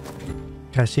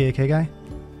 Can I see AK guy?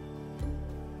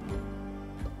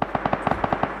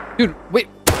 Dude, wait.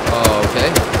 Oh,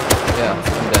 okay. Yeah,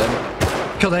 I'm dead.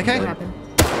 Killed AK? What happened?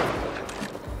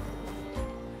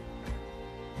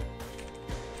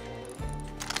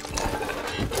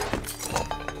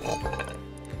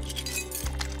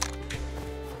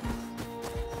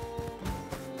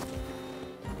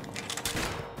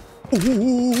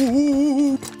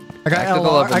 Ooh. I got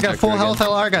LR. I got full health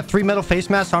LR. I got 3 metal face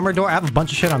masks, armor door. I have a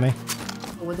bunch of shit on me.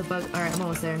 What the fuck? Alright, I'm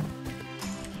almost there.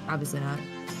 Obviously not.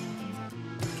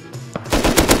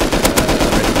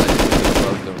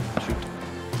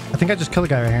 I think I just killed a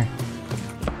guy right here.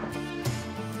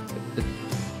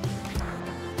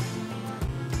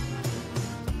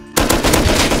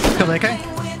 Killed AK?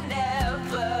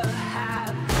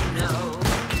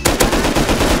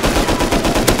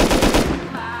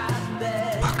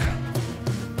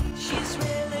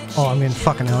 I'm getting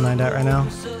fucking L9'd at right now.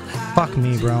 Fuck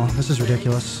me, bro. This is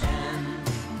ridiculous.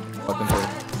 Fucking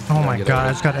Oh my god,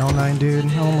 I just got L9, dude.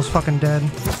 I'm almost fucking dead.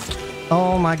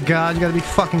 Oh my god, you gotta be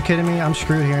fucking kidding me. I'm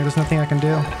screwed here. There's nothing I can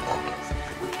do.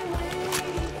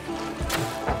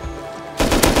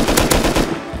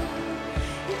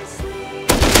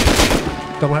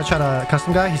 Double headshot a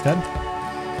custom guy. He's dead.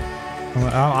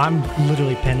 I'm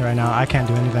literally pinned right now. I can't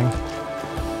do anything.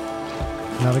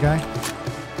 Another guy.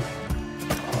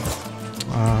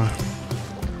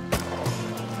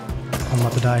 I'm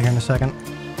about to die here in a second.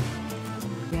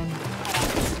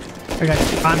 Okay,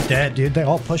 I'm dead, dude. They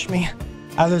all pushed me.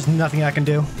 There's nothing I can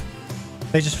do.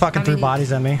 They just fucking threw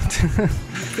bodies at me.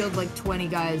 Killed like 20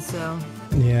 guys, so.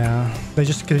 Yeah, they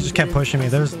just kept pushing me.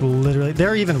 There's literally,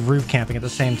 they're even roof camping at the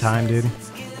same time, dude.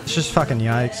 It's just fucking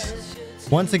yikes.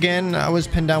 Once again, I was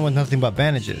pinned down with nothing but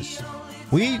bandages.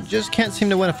 We just can't seem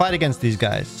to win a fight against these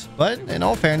guys. But in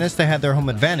all fairness, they had their home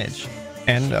advantage.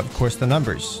 And of course the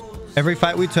numbers. Every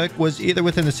fight we took was either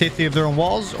within the safety of their own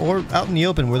walls or out in the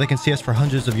open where they can see us for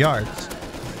hundreds of yards.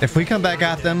 If we come back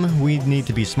at them, we need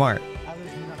to be smart.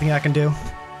 Nothing I can do.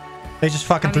 They just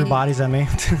fucking threw bodies at me.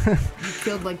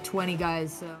 Killed like 20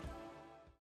 guys, so.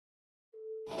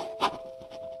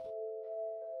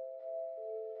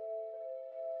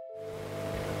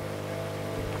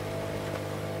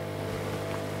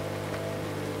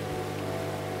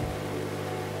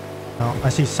 Oh, I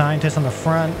see scientists on the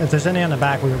front. If there's any on the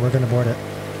back, we're going to board it.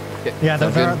 Yeah,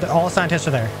 all scientists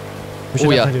are there. We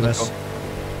should definitely do this.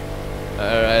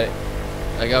 Alright.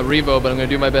 I got Revo, but I'm going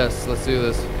to do my best. Let's do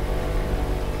this.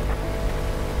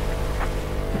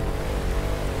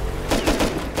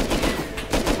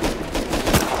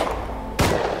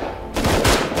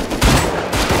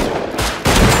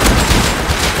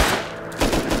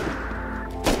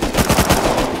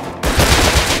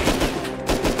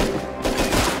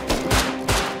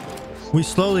 We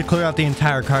slowly clear out the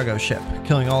entire cargo ship,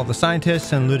 killing all of the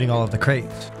scientists and looting all of the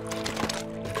crates.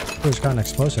 Who's got an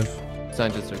explosive?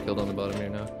 Scientists are killed on the bottom here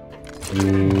now.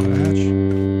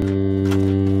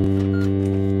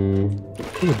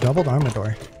 Ooh, doubled armor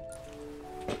door.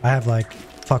 I have like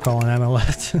fuck all in ammo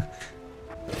left.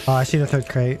 Oh, I see the third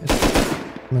crate.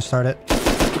 I'm gonna start it.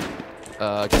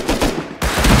 Okay.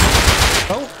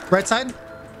 Oh, right side.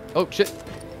 Oh shit.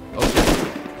 Oh shit.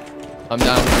 I'm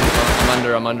down. I'm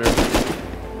under. I'm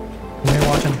here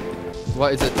watching.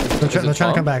 What is it? They're trying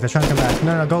to come back. They're trying to come back.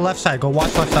 No, go left side. Go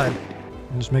watch left side.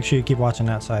 And just make sure you keep watching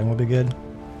that side and we'll be good.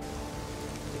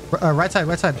 Right side,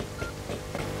 right side.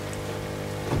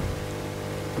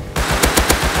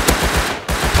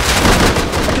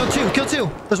 Kill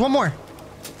two. There's one more.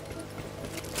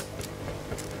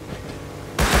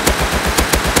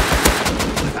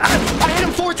 I hit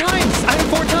him 4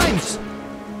 times.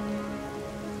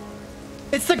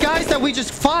 It's the guys that we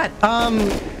just fought.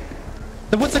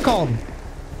 What's it called?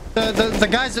 The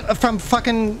guys from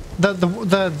fucking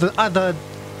the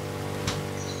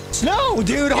snow,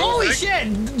 dude. Holy shit!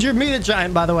 You're meat a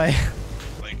giant, by the way.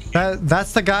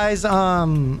 That's the guys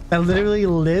that literally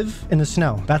live in the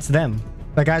snow. That's them.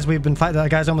 The guys we've been fighting. The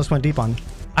guys almost went deep on.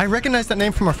 I recognize that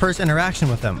name from our first interaction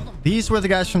with them. These were the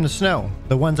guys from the snow,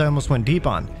 the ones I almost went deep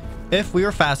on. If we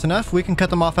were fast enough, we can cut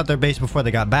them off at their base before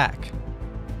they got back.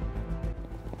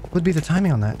 What would be the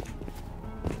timing on that?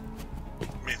 I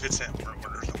mean, if it's that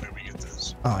order, then maybe we get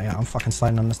this. Oh yeah, I'm fucking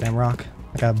sliding on this damn rock.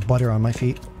 I got butter on my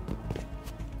feet.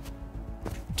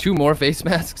 2 more face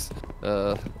masks.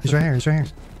 He's right here. He's right here.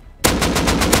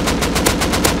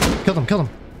 Killed him.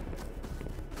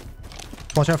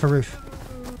 Watch out for roof.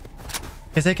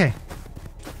 His AK. It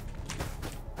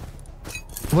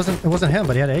wasn't him,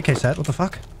 but he had an AK set. What the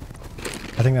fuck?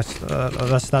 I think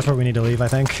that's where we need to leave. I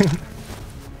think.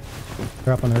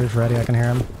 They're up on the roof already. I can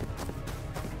hear him.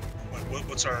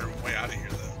 What's our way out of here,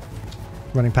 though?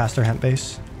 Running past their hemp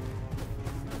base.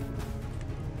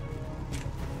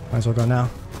 Might as well go now.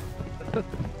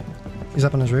 He's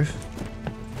up on his roof.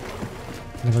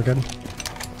 I think we're good.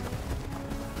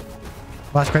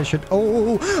 Last crate should.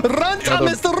 Oh, run,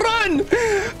 Thomas, run!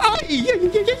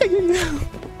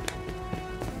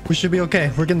 We should be okay.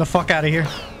 We're getting the fuck out of here.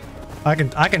 I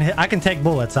can take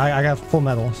bullets. I got full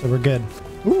metal, so we're good.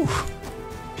 Ooh.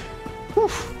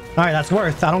 All right, that's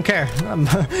worth. I don't care.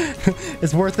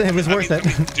 It's worth it. It was worth it.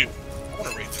 Dude, I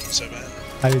want to rate them so bad.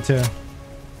 I do too.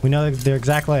 We know their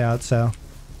exact layout, so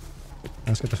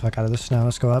let's get the fuck out of the snow.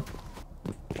 Let's go up.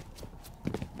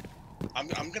 I'm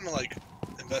gonna like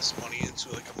invest money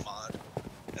into like a mod,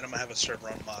 and I'm gonna have a server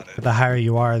unmodded. The higher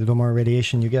you are, the more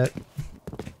radiation you get.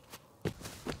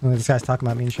 This guy's talking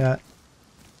about me in chat.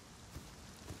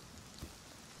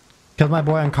 Killed my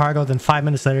boy on cargo, then 5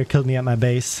 minutes later killed me at my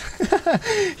base.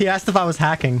 He asked if I was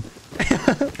hacking.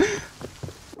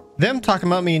 Them talking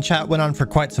about me in chat went on for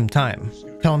quite some time,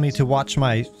 telling me to watch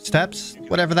my steps,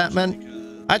 whatever that meant.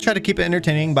 I try to keep it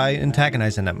entertaining by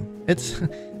antagonizing them. It's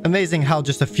amazing how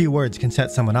just a few words can set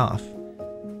someone off.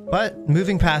 But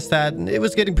moving past that, it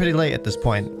was getting pretty late at this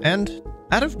point, and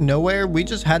out of nowhere, we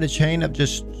just had a chain of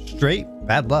just straight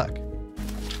bad luck.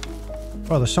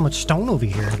 Bro, there's so much stone over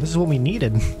here. This is what we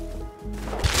needed.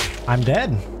 I'm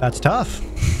dead. That's tough.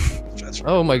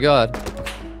 Oh my god.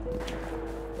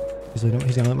 He's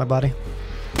gonna loot my body.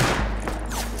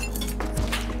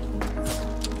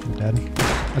 I'm dead.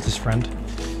 That's his friend.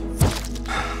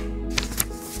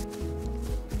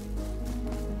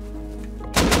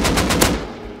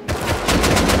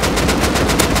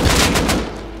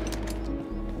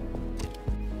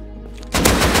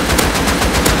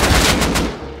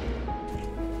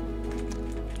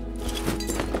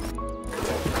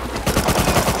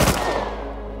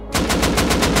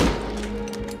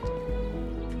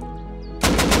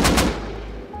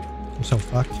 I'm so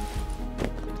fucked.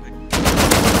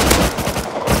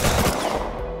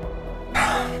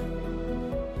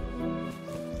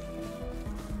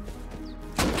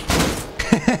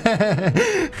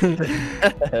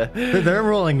 They're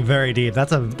rolling very deep.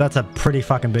 That's a pretty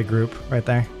fucking big group right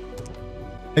there.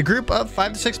 A group of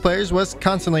 5 to 6 players was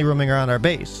constantly roaming around our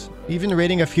base, even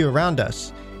raiding a few around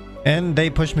us, and they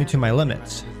pushed me to my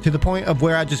limits, to the point of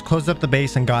where I just closed up the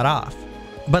base and got off.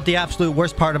 But the absolute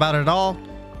worst part about it all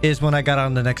is when I got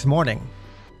on the next morning.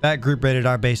 That group raided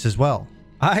our base as well.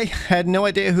 I had no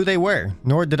idea who they were,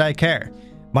 nor did I care.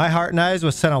 My heart and eyes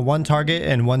was set on one target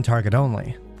and one target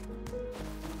only.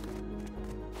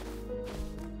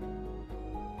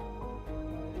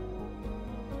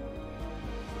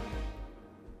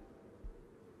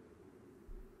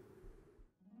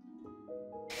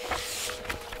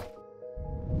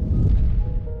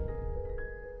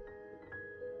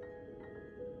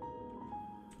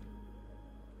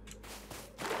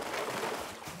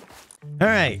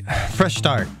 Alright, fresh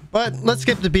start. But let's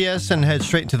skip the BS and head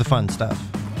straight into the fun stuff.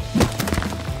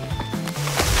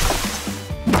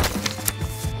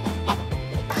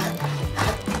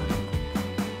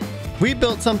 We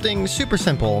built something super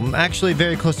simple, actually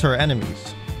very close to our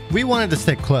enemies. We wanted to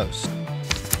stick close.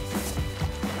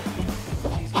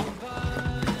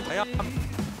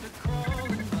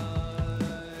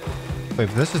 Wait,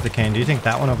 if this is the cane, do you think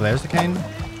that one over there is the cane?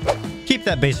 Keep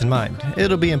that base in mind.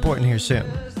 It'll be important here soon.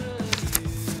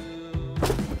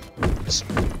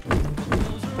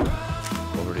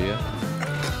 Over to you.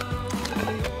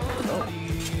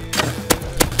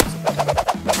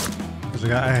 There's a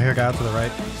guy, I hear a guy out to the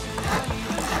right.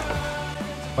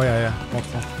 Oh yeah,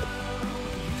 multiple.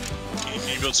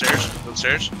 Can you build stairs? Build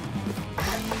stairs?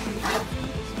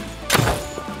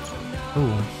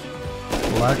 Ooh.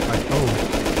 Black, like, oh.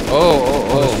 Oh.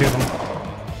 There's two of them.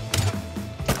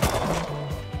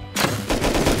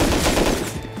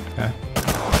 Okay.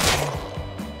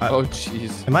 Oh,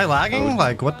 jeez. Am I lagging?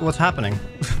 Like, what's happening?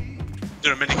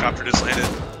 Dude, a minicopter just landed.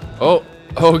 Oh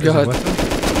Is it god. with them?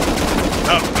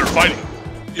 No, they're fighting.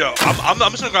 Yo, I'm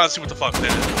just gonna go out and see what the fuck they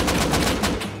did.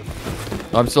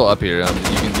 I'm still up here.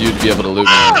 You'd be able to loot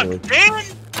me. Ah, damn!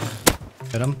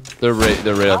 Hit him. They're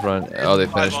right up front. Oh, they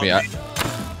finished me.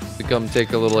 To come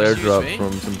take a little airdrop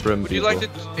from some prim Would you people.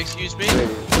 like to, excuse me?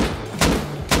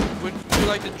 Would you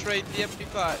like to trade the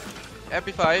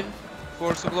MP5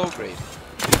 for some low grade?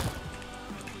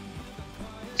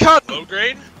 Cut! Low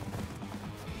grade?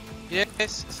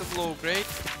 Yes, some low grade.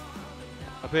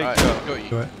 I think Go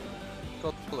Do it.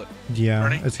 pull it. Yeah,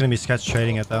 Ready? it's gonna be sketch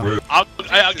trading it though.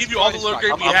 I'll give you all the low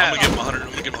grade we have. I'm gonna give him 100. I'm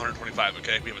gonna give him 125.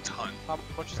 Okay, we have a ton. How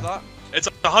much is that? It's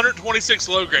 126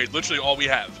 low grade. Literally all we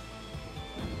have.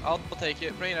 I'll take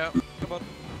it right now. Come on.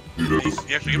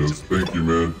 He actually gave it to me. Thank you,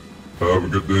 man. Have a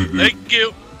good day, dude. Thank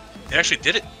you. He actually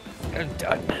did it. I'm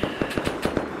done.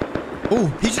 Oh,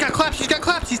 he just got clapped. He's got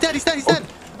clapped. He's dead. He's dead. He's dead.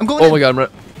 I'm going Oh in. my god, I'm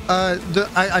right.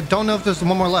 I don't know if there's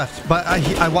one more left, but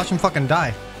I watched him fucking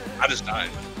die. I just died.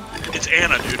 It's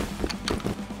Anna, dude.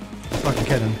 Fucking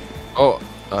kidding. Oh,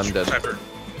 I'm dead. Sniper.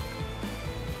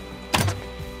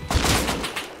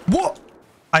 What?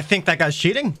 I think that guy's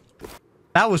cheating.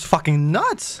 That was fucking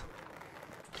nuts.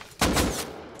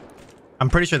 I'm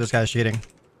pretty sure this guy's cheating.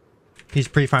 He's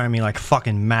pre-firing me like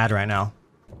fucking mad right now.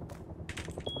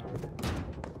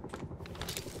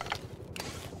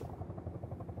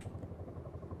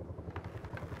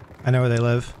 I know where they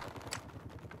live.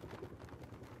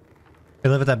 They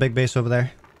live at that big base over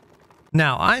there.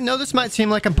 Now, I know this might seem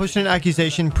like I'm pushing an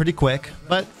accusation pretty quick,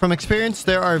 but from experience,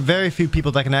 there are very few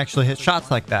people that can actually hit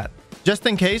shots like that. Just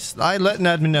in case, I let an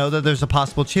admin know that there's a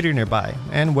possible cheater nearby,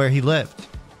 and where he lived.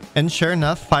 And sure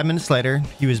enough, 5 minutes later,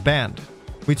 he was banned.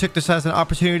 We took this as an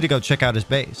opportunity to go check out his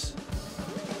base.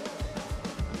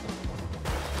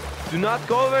 Do not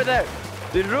go over there.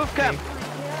 The roof camp.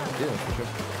 Yeah, for sure.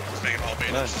 Let's make it all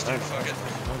banners. Just do fuck it.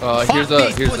 Fuck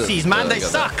these pussies, man, they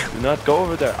suck! Do not go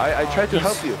over there. I tried to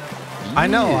help you. I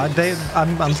know,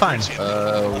 I'm fine.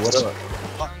 What up?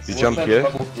 You jump here?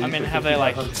 I mean, have they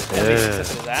like accepted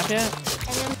that yet?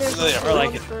 Or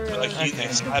like,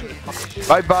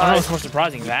 Bye I don't know bye. what's more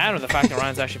surprising, that or the fact that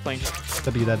Ryan's actually playing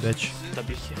W that bitch.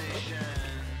 WQ.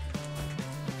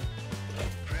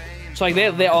 So like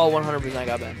they all 100%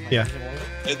 got banned. Yeah.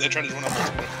 They tried to run on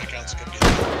multiple accounts.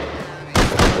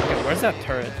 Okay, where's that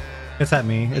turret? It's at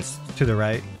me. It's to the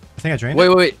right. I think I drained Wait,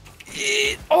 it. wait,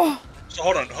 Oh! So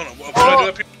hold on. What do I do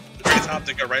up here? Top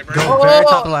to go right, Bernie? Go very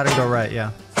top of the ladder, go right,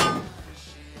 yeah. wait.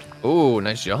 Ooh,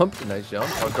 nice jump. Nice jump.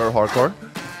 Hardcore, hardcore.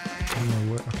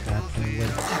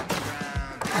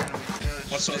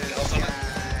 What's the health on it?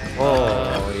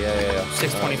 Oh, yeah.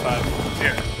 625.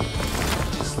 Here.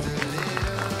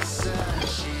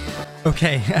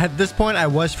 Okay, at this point I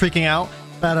was freaking out.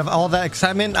 Out of all that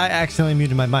excitement, I accidentally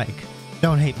muted my mic.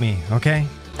 Don't hate me, okay?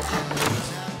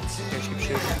 Here, keep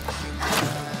shooting.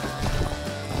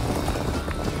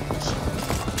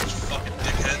 Fucking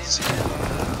dickheads.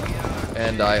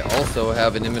 And I also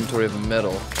have an inventory of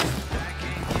metal.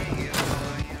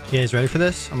 You guys ready for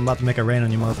this? I'm about to make it rain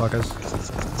on you motherfuckers.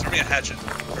 Throw me a hatchet.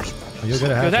 Oh, you're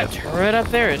good at Yo, that hatchet. turret up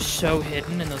there is so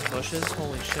hidden in those bushes.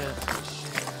 Holy shit.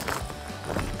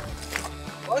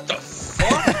 What the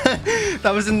fuck?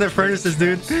 That was in their furnaces,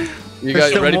 dude. You There's guys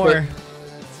still ready more. for it?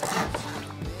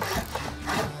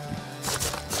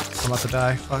 I'm about to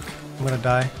die. Fuck. I'm gonna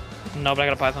die. No, but I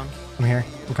got a python. I'm here.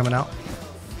 I'm coming out.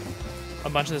 A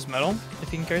bunch of this metal,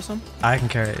 if you can carry some. I can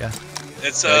carry it, yeah.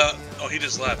 It's oh, he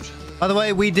just left. By the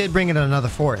way, we did bring in another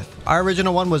fourth. Our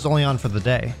original one was only on for the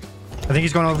day. I think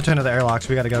he's going over to another airlock, so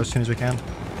we gotta go as soon as we can.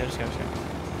 Yeah, just go, just go.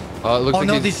 Looks Oh like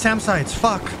no, he's- these SAM sites.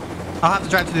 Fuck. I'll have to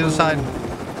drive to the other side.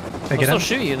 They They'll get still in?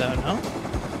 shoot you though, no?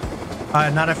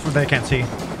 Not if they can't see. I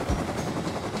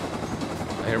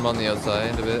hear him on the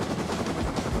outside a bit.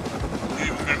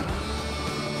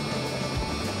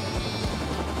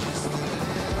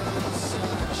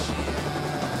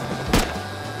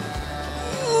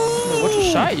 What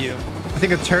just shot you? I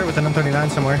think a turret with an M39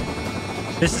 somewhere.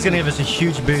 This is gonna give us a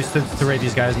huge boost to raid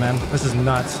these guys, man. This is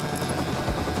nuts.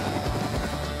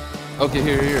 Okay,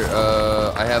 here.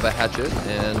 I have a hatchet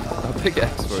and a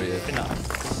pickaxe for you. No.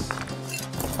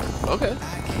 Okay.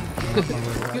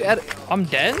 You add I'm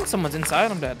dead? Someone's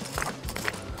inside? I'm dead.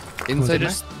 inside They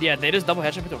just, yeah, they just double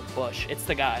headshot with a bush. It's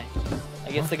the guy.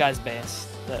 Like, it's the guy's base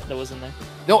that was in there.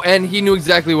 No, and he knew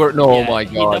exactly where. No, Yeah, my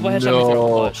he God, double headshot me through a no.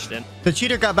 bush, dude. The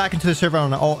cheater got back into the server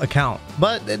on an alt account,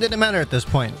 but it didn't matter at this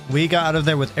point. We got out of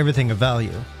there with everything of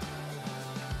value.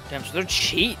 Damn, so they're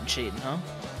cheating, huh?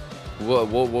 What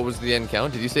was the end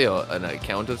count? Did you say an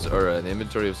account of or an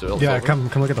inventory of silver? Yeah, come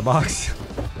look at the box.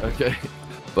 Okay,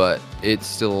 but it's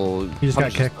still. He just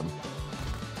got punishes kicked. them.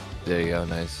 There you go,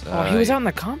 nice. Oh, he was out in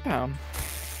the compound.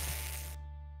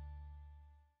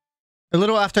 A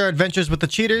little after our adventures with the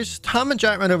cheaters, Tom and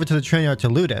Giant ran over to the train yard to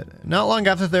loot it. Not long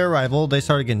after their arrival, they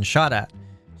started getting shot at.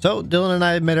 So Dylan and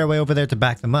I made our way over there to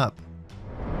back them up.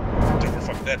 Dude, we're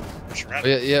fucking dead. We're Oh,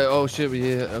 surrounded. yeah. Oh shit.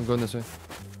 Yeah, I'm going this way.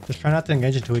 Just try not to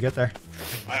engage until we get there.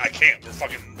 I can't.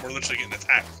 We're literally getting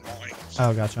attacked from all angles.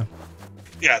 Oh, gotcha.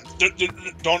 Yeah,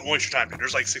 don't waste your time, dude.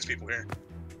 There's like 6 people here.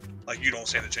 Like, you don't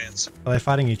stand a chance. Are they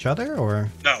fighting each other, or?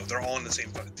 No, they're all on the same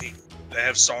fucking team. They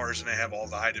have SARs and they have all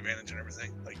the height advantage and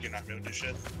everything. Like, you're not gonna do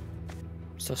shit.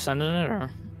 So sending it, or?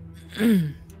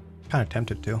 Kind of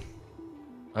tempted to.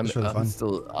 I'm Just for the fun.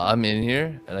 I'm in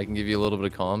here, and I can give you a little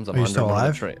bit of comms. I'm Are you under still one of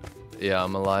alive? the train. Yeah,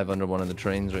 I'm alive under one of the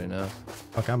trains right now.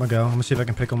 Okay, I'm gonna go. I'm gonna see if I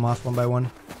can pick them off one by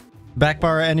one. Back by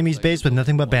our enemy's base with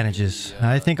nothing but bandages.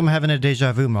 I think I'm having a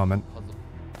deja vu moment.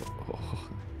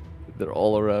 They're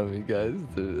all around me, guys.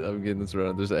 I'm getting this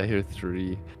around. I hear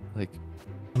 3. Like,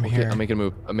 I'm okay, here. I'm making a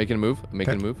move. I'm making a move. I'm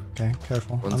making a move. Okay,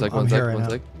 careful. One I'm sec. here right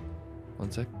now.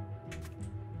 One sec.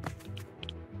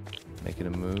 Making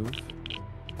a move.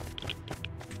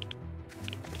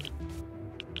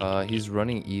 He's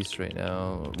running east right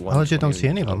now. I legit don't see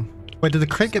any of them. Wait, did the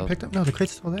crate get picked up? No, the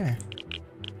crate's still there.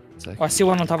 Oh, I see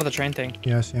one on top of the train thing.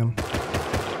 Yeah, I see him.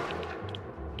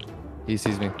 He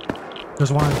sees me.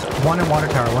 There's one in water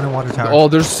tower. One in water tower. Oh,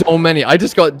 there's so many. I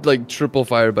just got like triple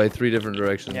fired by 3 different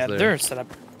directions. Yeah, there. they're set up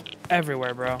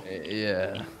everywhere, bro.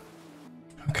 Yeah.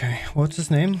 Okay, what's his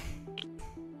name?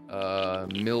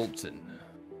 Milton.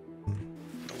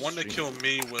 The one that killed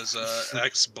me was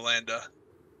ex Blanda.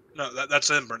 No, that's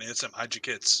imBernE. It's him. Hide your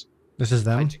kids. This is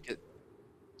them.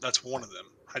 That's one of them.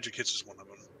 Hydra Kids is one of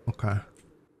them. Okay.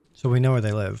 So we know where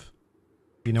they live.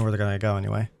 We know where they're gonna go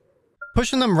anyway.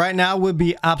 Pushing them right now would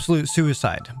be absolute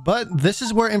suicide, but this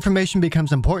is where information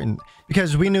becomes important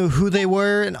because we knew who they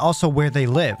were and also where they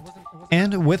lived.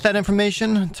 And with that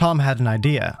information, Tom had an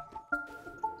idea.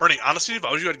 Bernie, honestly, if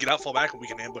I was you, I'd get out, fall back, and we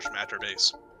can ambush them at their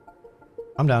base.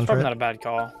 I'm down for Probably it. not a bad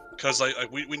call. Because like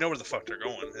we know where the fuck they're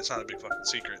going. It's not a big fucking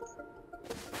secret.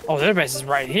 Oh, their base is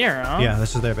right here, huh? Yeah,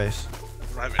 this is their base.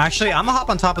 Right, Actually, I'm gonna hop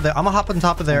on top of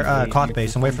their COD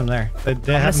base and wait from there. They I'm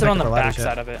haven't missing on picked the up ladders back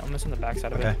side yet. of it. I'm missing the back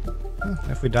side of Okay. it.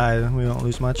 If we die, we won't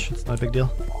lose much. It's not a big deal.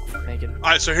 Naked. All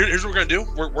right, so here's what we're gonna do.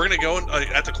 We're gonna go in,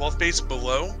 at the cloth base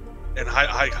below, and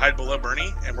hide below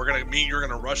Bernie, and you're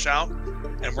gonna rush out,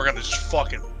 and we're gonna just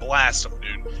fucking blast them,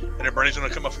 dude. And then Bernie's gonna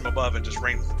come up from above and just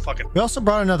rain fucking. We also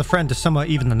brought another friend to somewhat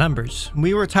even the numbers.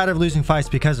 We were tired of losing fights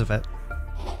because of it.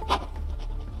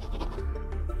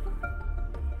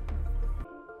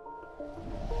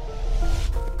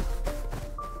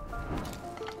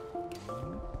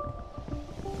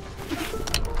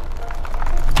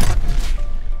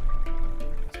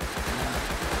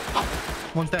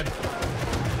 One's dead.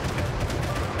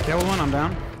 Kill one, I'm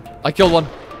down. I killed one.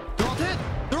 They're all dead.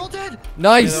 They're all dead.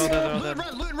 Nice. Loot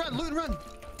and run.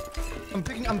 I'm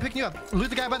picking you up. Loot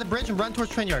the guy by the bridge and run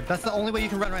towards train yard. That's the only way you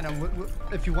can run right now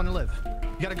if you want to live.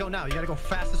 You gotta go now. You gotta go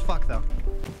fast as fuck though.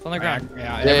 It's on the ground.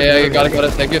 Yeah, you got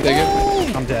it. Thank you.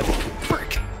 I'm dead.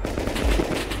 Frick.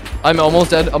 I'm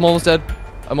almost dead.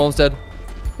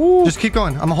 Woo. Just keep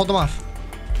going. I'm gonna hold them off.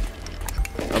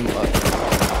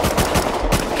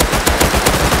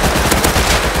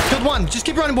 Killed one. Just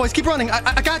keep running, boys. Keep running.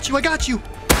 I got you.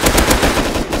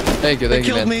 Thank you, They man.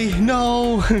 killed me.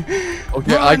 No.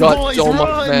 Okay, Run, I got boys, so run.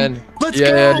 much, man. Let's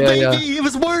go, baby. Yeah. It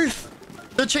was worth.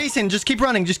 They're chasing. Just keep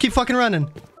running. Just keep fucking running.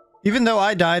 Even though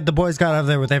I died, the boys got out of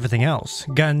there with everything else.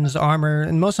 Guns, armor,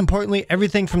 and most importantly,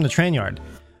 everything from the train yard.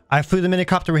 I flew the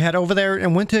minicopter we had over there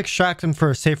and went to extract them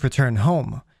for a safe return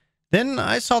home. Then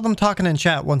I saw them talking in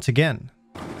chat once again.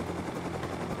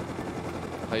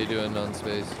 How you doing on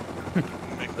space?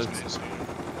 Make the space.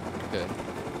 Okay.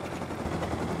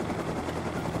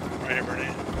 Right here, Bernie.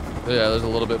 Yeah, there's a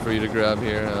little bit for you to grab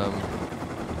here.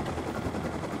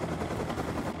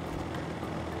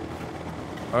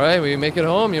 All right, we make it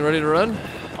home. You ready to run?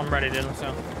 I'm ready, dude. Let's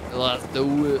go. Let's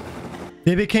do it.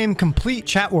 They became complete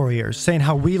chat warriors, saying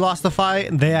how we lost the fight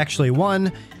and they actually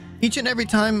won. Each and every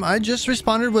time, I just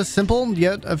responded with simple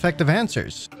yet effective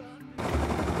answers.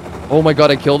 Oh my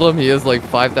god, I killed him. He has like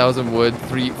 5,000 wood,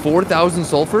 4,000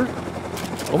 sulfur.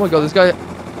 Oh my god, this guy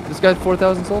had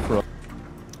 4,000 sulfur.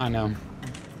 I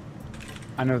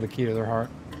know the key to their heart.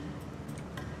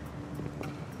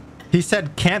 He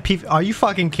said, can't PvP. Are you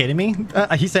fucking kidding me?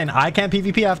 He's saying I can't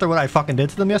PvP after what I fucking did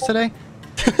to them yesterday?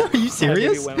 Are you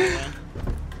serious?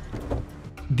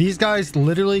 These guys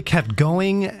literally kept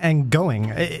going and going.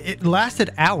 It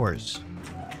lasted hours.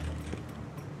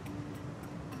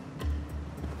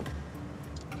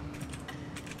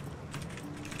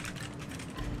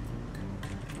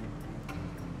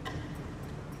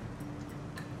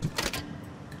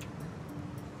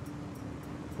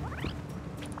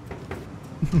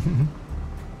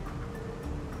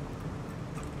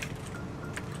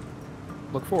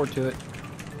 Look forward to it.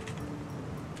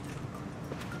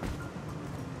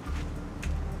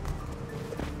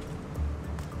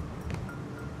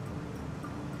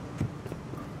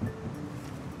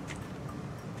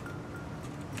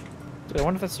 Dude, I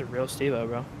wonder if that's a real Steve-O,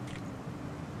 bro.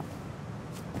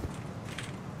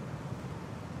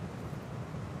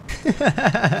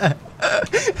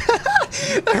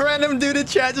 A random dude in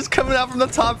chat just coming out from the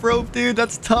top rope, dude.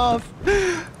 That's tough.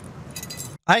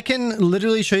 I can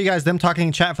literally show you guys them talking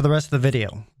in chat for the rest of the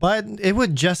video, but it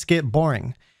would just get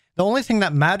boring. The only thing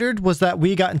that mattered was that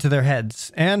we got into their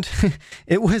heads, and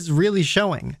it was really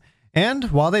showing.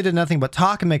 And while they did nothing but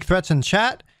talk and make threats in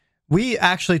chat, we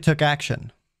actually took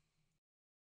action.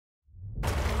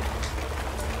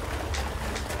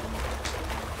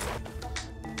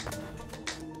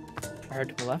 I heard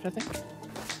to the left, I think.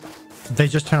 They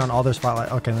just turn on all their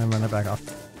spotlight. Okay, then run it back off.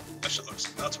 That shit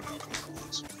looks nuts when it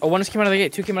comes. Oh, one just came out of the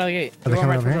gate. Two came out of the gate. Are They're they going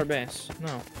right coming towards over our base.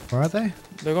 No. Where are they?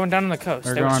 They're going down on the coast.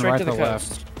 They're They went going straight right to the to coast.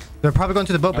 left. They're probably going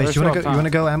to the boat base. You want to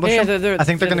go ambush Yeah, them? they're I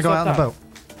think they're going to go out on the boat.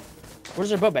 Where's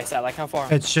their boat base at? Like, how far?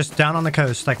 It's just down on the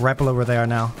coast, like right below where they are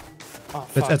now. Oh,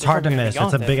 fuck. It's hard to miss.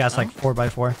 It's a big ass like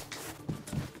 4x4.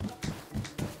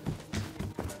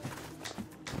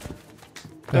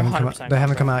 They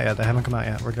haven't come out yet. They haven't come out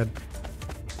yet. We're good.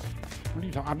 What are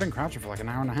you talking? I've been crouching for like an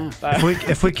hour and a half.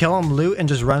 If we kill them, loot and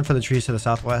just run for the trees to the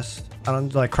southwest. I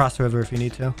don't like cross the river if you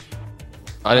need to.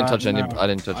 I didn't touch any. I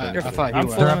didn't touch any. I thought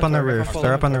you They're up on the roof.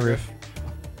 They're up on the roof.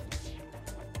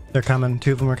 They're coming.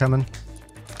 2 of them are coming.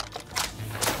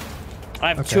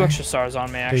 I have 2 extra stars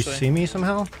on me, actually. They see me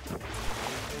somehow?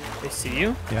 They see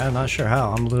you? Yeah, I'm not sure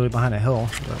how. I'm literally behind a hill,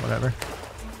 but whatever.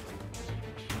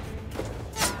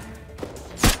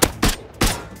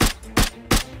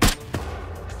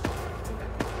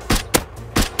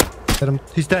 Hit him.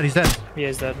 He's dead. He's dead. He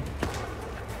is dead.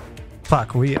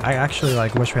 Fuck. I actually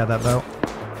like wish we had that boat.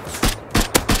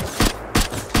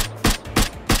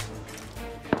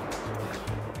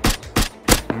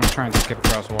 I'm gonna try and skip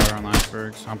across water on the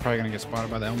icebergs. I'm probably gonna get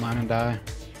spotted by the L9 and die.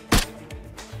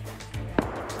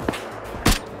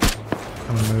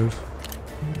 I'm gonna move.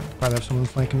 Probably have someone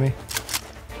flanking me.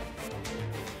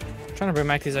 I'm trying to bring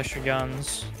back these extra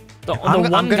guns. I'm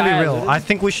gonna be real. I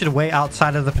think we should wait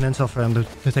outside of the peninsula for them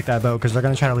to take that boat because they're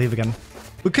gonna try to leave again.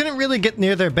 We couldn't really get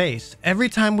near their base. Every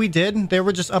time we did, they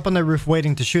were just up on their roof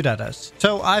waiting to shoot at us.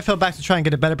 So I fell back to try and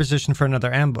get a better position for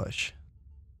another ambush.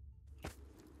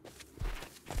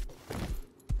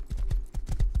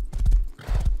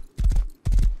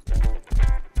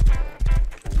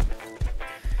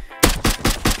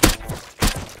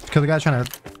 Kill the guy trying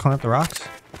to climb up the rocks.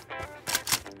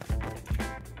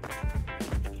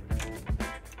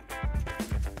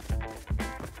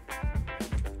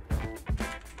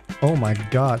 Oh my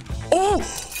god. Oh!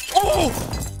 Oh!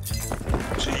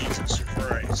 Jesus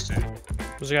Christ, dude.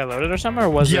 Was the guy loaded or something, or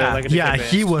was it like a yeah,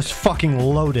 base? he was fucking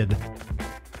loaded.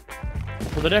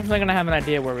 Well, they're definitely gonna have an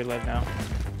idea where we live now.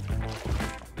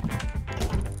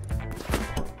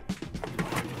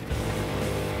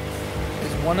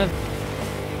 Is one of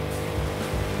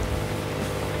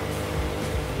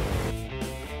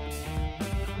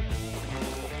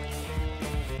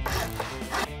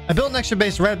I built an extra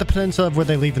base right at the peninsula of where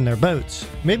they leave in their boats.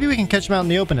 Maybe we can catch them out in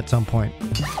the open at some point.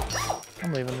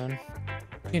 I'm leaving then.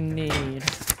 You need.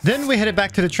 Then we headed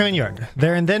back to the train yard.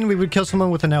 There and then we would kill someone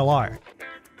with an LR.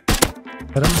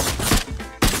 Hit him.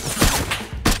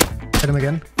 Hit him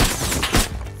again.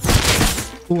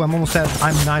 Ooh, I'm almost dead.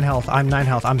 I'm 9 health. I'm 9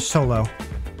 health. I'm so low.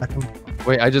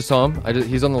 Wait, I just saw him.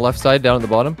 He's on the left side, down at the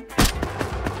bottom.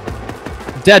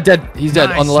 Dead. He's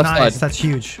dead on the left side. That's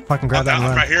huge. Fucking grab that and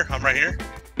run. I'm right here. I'm right here.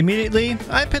 Immediately,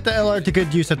 I put the LR to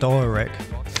good use at the oil rig.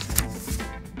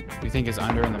 You think it's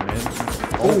under in the mid?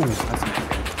 Oh, that's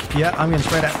nice. Yeah, I'm getting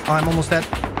sprayed at. Oh, I'm almost dead.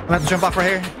 I'm gonna have to jump off right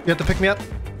here. You have to pick me up.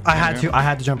 I had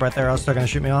to jump right there, else they're gonna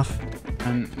shoot me off.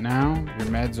 And now your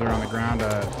meds are on the ground.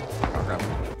 I'll grab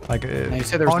them. Like, now you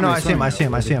said there was oh no, I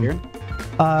see him.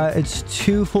 It's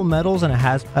 2 full metals and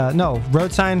a no,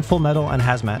 road sign, full metal, and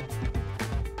hazmat.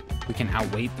 We can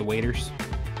outweight the waiters.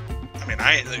 I mean,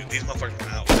 these motherfuckers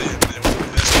are out.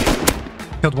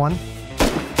 Killed 1.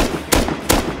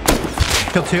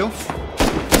 Killed 2.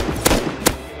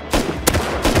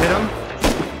 Hit him.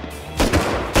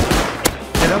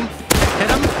 Hit him. Hit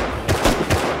him.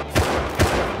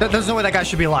 There's no way that guy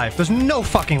should be alive. There's no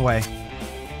fucking way.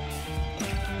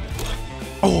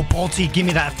 Oh, Balti, give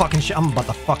me that fucking shit. I'm about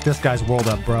to fuck this guy's world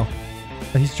up, bro.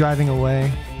 He's driving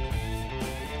away.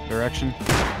 Direction?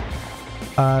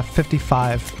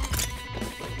 55.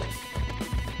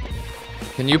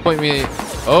 Can you point me?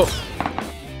 Oh.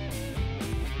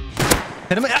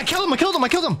 Hit him. I killed him.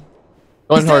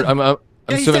 Going hard. I'm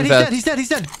swimming fast. He's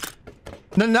dead.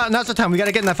 No, now's the time. We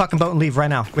gotta get in that fucking boat and leave right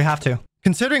now. We have to.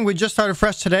 Considering we just started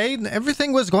fresh today,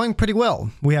 everything was going pretty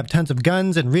well. We have tons of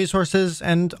guns and resources,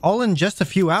 and all in just a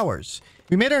few hours.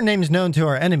 We made our names known to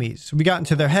our enemies. We got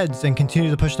into their heads and continued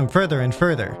to push them further and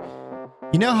further.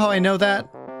 You know how I know that?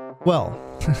 Well,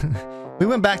 we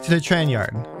went back to the train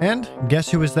yard, and guess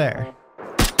who was there?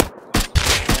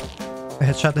 A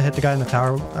headshot to hit the guy in the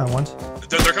tower once.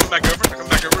 They're coming back over.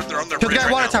 They're on their bridge. Kill the guy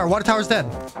in water tower. Water tower's dead.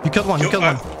 You killed one. Yeah,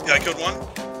 I killed one.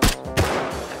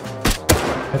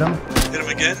 Hit him. Hit him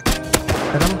again.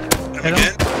 Hit him. Hit him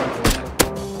again.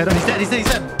 Hit him. He's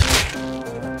dead.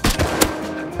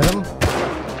 Hit him.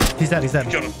 He's dead.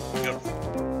 Killed him.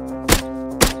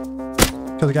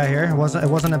 Kill the guy here. It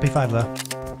wasn't MP5 though.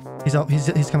 He's out.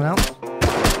 He's coming out.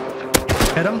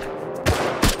 Hit him.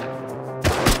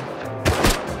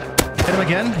 Hit him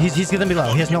again. He's gonna be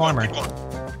low. He has no armor.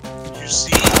 You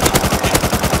see?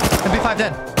 MP5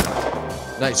 dead.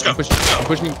 Nice. I'm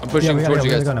pushing towards you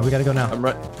guys. We gotta go now. I'm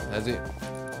right. That's it.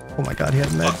 Oh my god, he had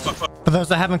meds. For those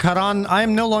that haven't caught on, I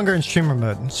am no longer in streamer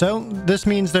mode, so this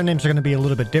means their names are going to be a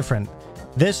little bit different.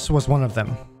 This was one of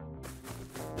them.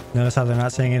 Notice how they're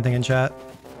not saying anything in chat?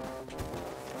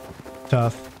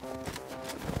 Tough.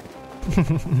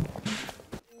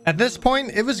 At this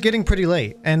point, it was getting pretty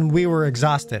late, and we were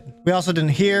exhausted. We also didn't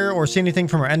hear or see anything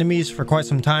from our enemies for quite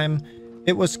some time.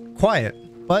 It was quiet,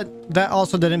 but that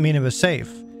also didn't mean it was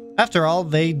safe. After all,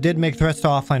 they did make threats to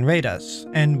offline raid us,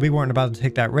 and we weren't about to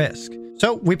take that risk.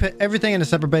 So we put everything in a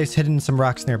separate base hidden in some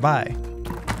rocks nearby.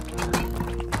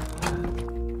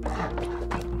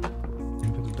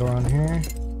 Put the door on here.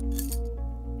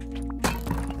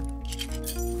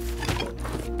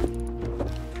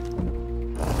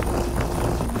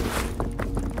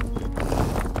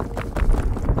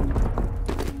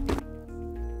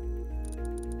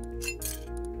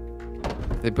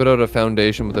 They put out a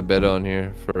foundation with a bed on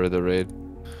here for the raid.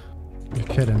 You're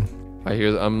kidding. I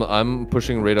hear. I'm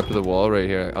pushing right up to the wall right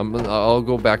here. I'll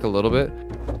go back a little bit,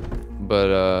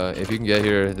 but if you can get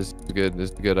here, this is good.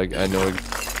 This is good. I know. Okay.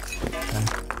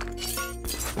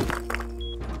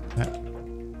 Yeah.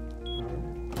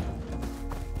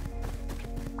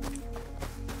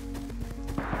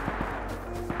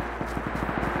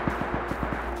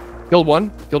 Killed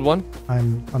one. Killed one.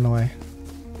 I'm on the way.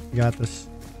 You got this.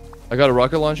 I got a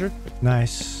rocket launcher.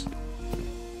 Nice.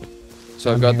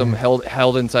 So I've got them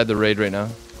held inside the raid right now.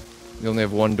 We only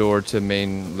have one door to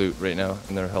main loot right now,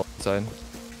 and they're held inside.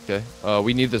 Okay.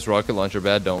 We need this rocket launcher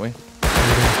bad, don't we?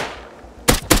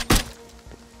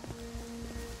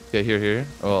 Okay, here.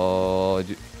 Oh, I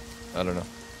don't know.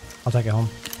 I'll take it home.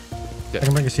 Okay. I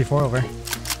can bring a C4 over.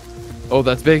 Oh,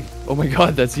 that's big. Oh my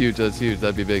god, that's huge. That's huge.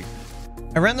 That'd be big.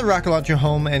 I ran the rocket launcher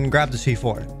home and grabbed the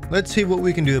C4. Let's see what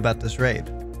we can do about this raid.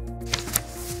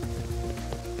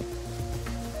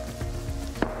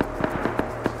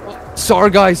 SAR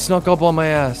guy snuck up on my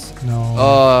ass.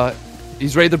 No.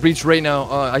 He's raided the breach right now.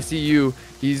 I see you.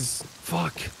 He's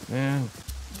fuck, man.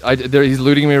 He's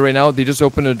looting me right now. They just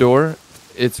opened a door.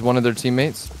 It's one of their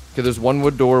teammates. Okay, there's one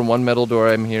wood door, one metal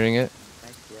door. I'm hearing it.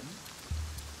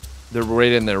 They're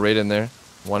right in there. Right in there.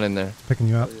 One in there. Picking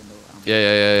you up.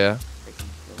 Yeah.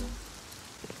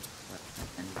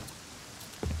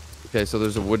 Okay, so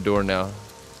there's a wood door now.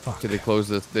 Fuck. Okay, they closed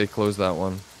this. They closed that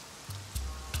one.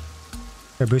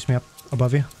 Here, boost me up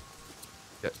above you.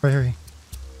 Yeah. Right here.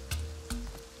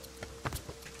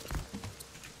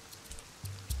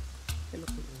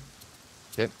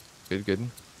 Okay, good.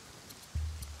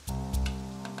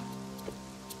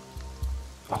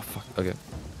 Oh fuck. Okay.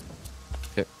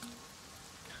 Okay.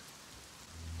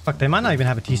 Fuck, they might not even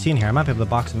have a TC in here. I might be able to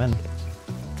box them in.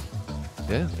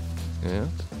 Yeah. There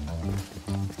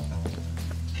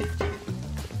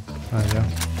you go.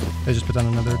 They just put down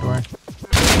another door.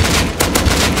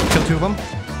 Kill two of them.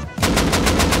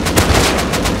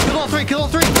 Kill all three.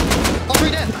 All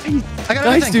three dead. I got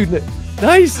Nice, everything. dude.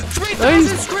 Nice.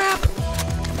 3,000 scrap.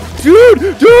 Dude.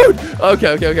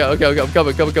 Okay. I'm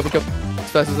coming.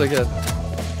 As fast as I can.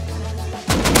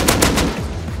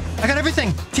 I got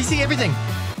everything. TC everything.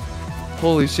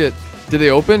 Holy shit. Did they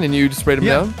open and you just sprayed them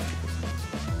down?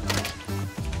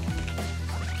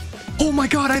 Oh my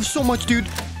god, I have so much, dude.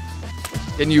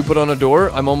 Can you put on a door?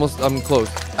 I'm close.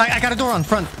 I got a door on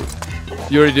front.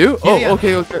 You already do? Yeah, Oh, yeah.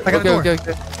 okay. I got a door. Okay.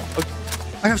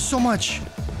 I have so much.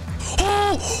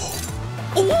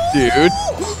 Dude.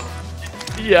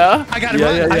 Yeah. I gotta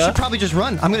run. I should probably just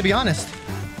run. I'm gonna be honest.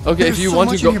 Okay, There's if you so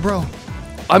want much to go. in here, bro.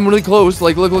 I'm really close.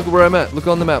 Like, look where I'm at. Look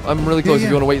on the map. I'm really close. Yeah.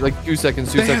 If you want to wait like 2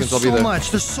 seconds, They have I'll be there. so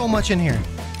much. There's so much in here.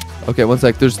 Okay, 1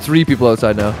 sec. There's 3 people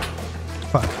outside now.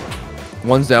 Fuck.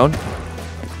 One's down.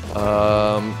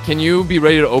 Can you be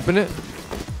ready to open it?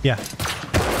 Yeah.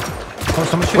 Oh,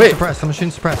 someone's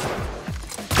shooting suppress.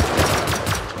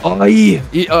 Oh,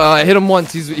 I hit him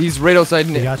once. He's right outside.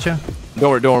 He gotcha?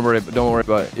 Don't worry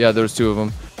about it. Yeah, there's 2 of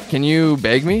them. Can you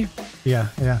bag me? Yeah.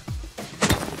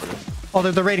 Oh,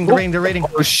 they're raiding.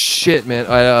 Oh shit, man.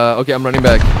 Okay, I'm running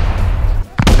back.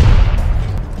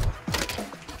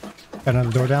 Got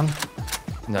another door down.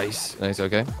 Nice.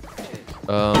 Okay.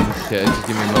 Okay, just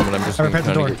give me a moment. I'm just I repaired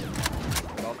the door.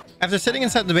 After sitting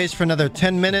inside the base for another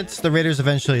 10 minutes, the raiders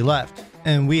eventually left,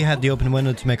 and we had the open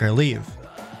window to make our leave.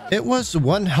 It was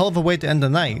one hell of a way to end the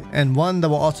night, and one that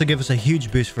will also give us a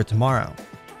huge boost for tomorrow.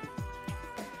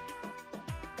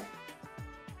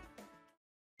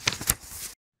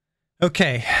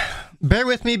 Okay, bear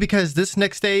with me because this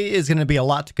next day is going to be a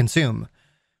lot to consume.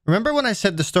 Remember when I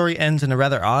said the story ends in a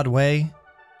rather odd way?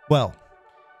 Well,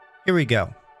 here we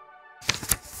go.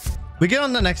 We get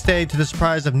on the next day to the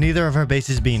surprise of neither of our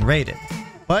bases being raided.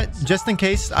 But just in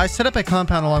case, I set up a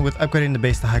compound along with upgrading the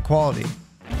base to high quality.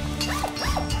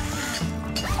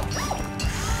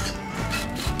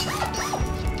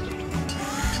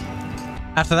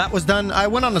 After that was done, I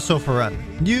went on a sulfur run.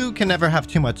 You can never have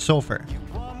too much sulfur.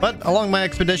 But along my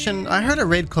expedition, I heard a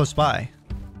raid close by.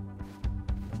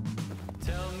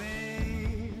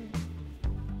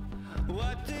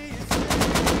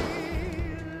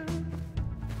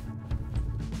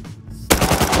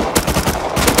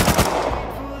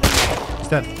 He's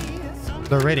dead.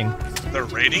 They're raiding. They're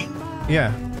raiding?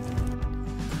 Yeah.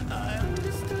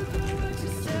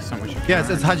 Yeah,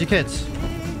 it's Haji Kids.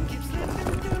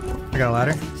 I got a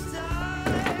ladder.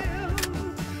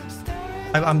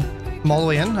 I'm all the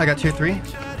way in. I got tier 3.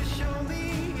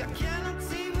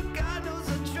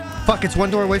 Fuck, it's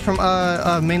one door away from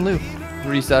main loop.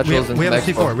 3 satchels and we have a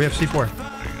Mexico. C4. We have C4.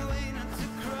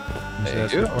 There you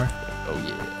go. C4. Oh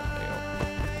yeah.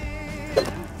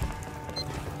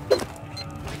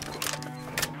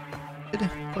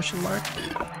 Question mark.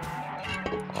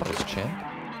 Autos champ.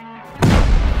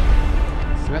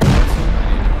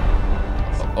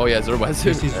 Oh yeah, zero by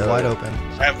zero. He's wide open.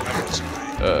 I have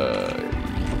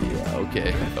yeah,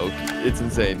 okay. It's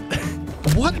insane.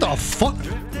 What the fuck?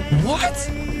 What?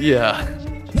 Yeah.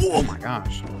 Oh my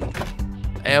gosh.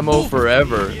 Ammo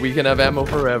forever. We can have ammo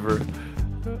forever.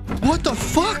 What the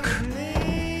fuck?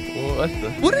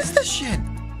 What is this shit?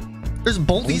 There's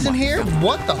bolties in here?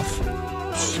 What the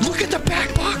Look at the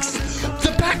back box!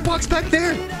 The back box back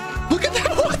there! Look at that!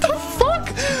 What the fuck?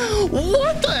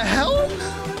 What the hell?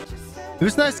 It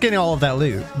was nice getting all of that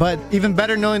loot, but even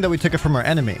better knowing that we took it from our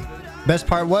enemy. Best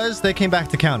part was they came back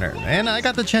to counter, and I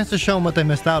got the chance to show them what they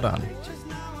missed out on.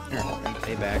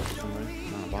 Payback.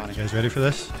 You guys ready for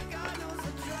this?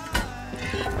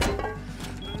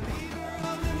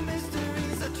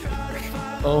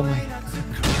 Oh my.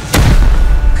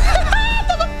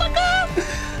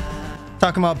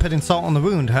 Talking about putting salt on the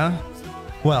wound, huh?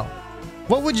 Well,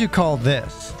 what would you call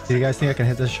this? Do you guys think I can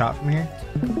hit this shot from here?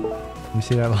 Let me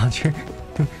see that launcher.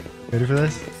 Ready for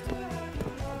this?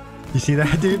 You see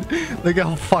that, dude? Look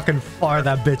how fucking far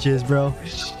that bitch is, bro.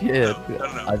 Shit.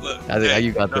 I think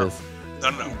you got this.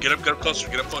 No. Get up closer.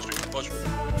 Get up closer.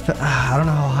 I don't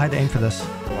know how high to aim for this.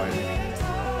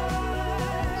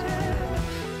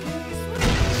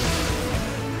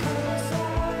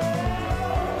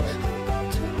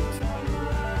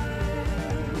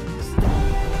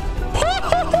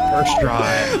 First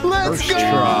try. Let's go!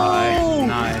 Try.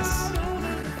 Nice.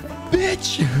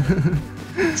 Bitch!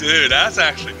 Dude, that's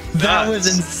actually nuts. That was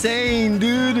insane,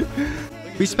 dude.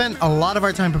 We spent a lot of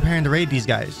our time preparing to raid these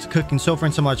guys, cooking sulfur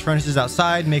in some large furnaces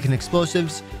outside, making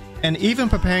explosives, and even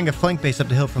preparing a flank base up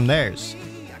the hill from theirs.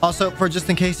 Also, for just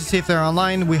in case to see if they're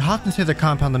online, we hopped into their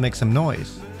compound to make some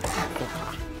noise.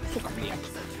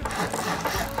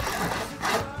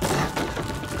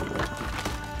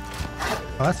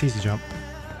 Oh, that's easy jump.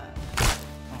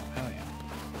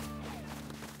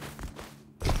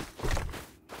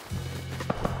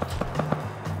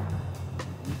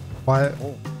 Why?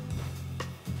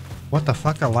 What the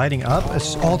fuck? They're lighting up?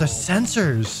 It's all the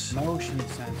sensors. Motion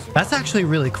sensor. That's actually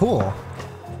really cool.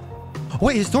 Oh,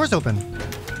 wait, his door's open.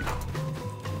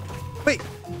 Wait,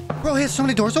 bro, he has so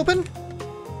many doors open?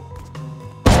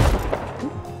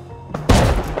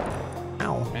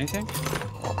 Ow. Anything?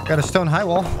 Got a stone high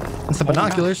wall and some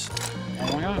binoculars.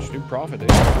 Oh my gosh, dude, profit,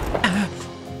 dude.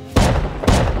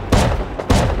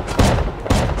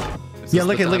 Yeah,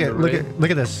 look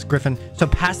at this, Griffin. So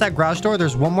past that garage door,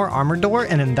 there's one more armored door,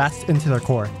 and then that's into their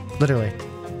core, literally.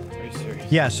 Are you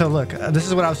serious? Yeah. So look, this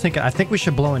is what I was thinking. I think we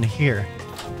should blow in here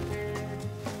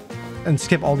and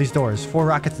skip all these doors. 4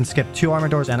 rockets and skip 2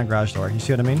 armored doors and a garage door. You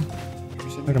see what I mean?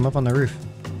 Look, I'm up on the roof.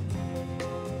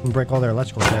 And break all their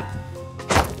electrical shit.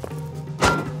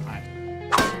 I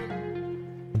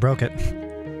broke it.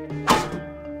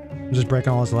 I'm just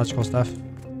breaking all this electrical stuff.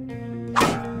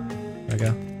 There we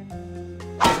go.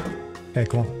 Okay,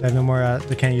 cool. They have no more,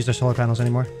 they can't use their solar panels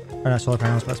anymore. Or not solar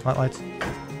panels, but spotlights.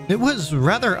 It was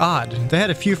rather odd. They had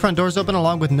a few front doors open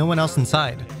along with no one else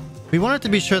inside. We wanted to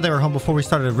be sure they were home before we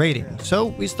started raiding, so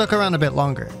we stuck around a bit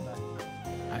longer.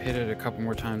 I hit it a couple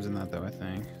more times than that though, I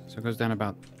think. So it goes down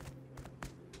about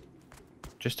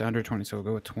just under 20, so we'll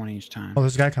go with 20 each time. Oh,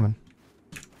 there's a guy coming.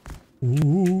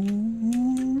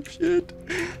 Ooh, shit.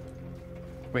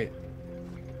 Wait.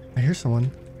 I hear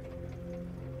someone.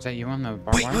 Is that you on the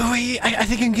barbed wire? Wait, I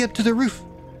think I can get up to the roof.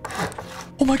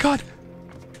 Oh my god.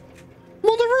 I'm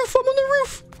on the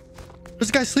roof. There's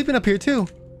a guy sleeping up here too.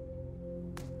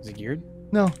 Is it geared?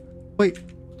 No. Wait.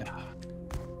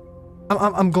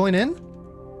 I'm going in.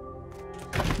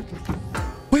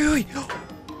 Wait.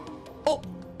 Oh,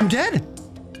 I'm dead.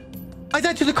 I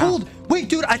died to the cold. Wait,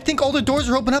 dude, I think all the doors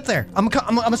are open up there. I'm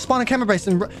gonna spawn a camera base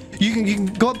and you can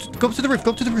go up to the roof.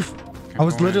 Go up to the roof. I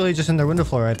was literally just in their window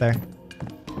floor right there.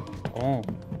 Oh,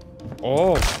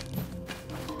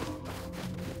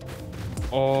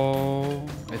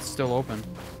 it's still open.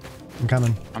 I'm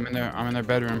coming. I'm in their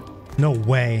bedroom. No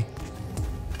way.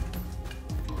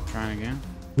 Trying again.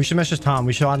 We should message Tom.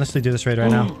 We should honestly do this raid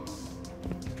right now.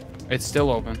 It's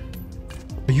still open.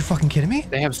 Are you fucking kidding me?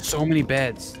 They have so many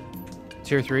beds.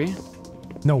 Tier 3?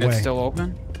 No way. It's still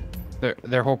open?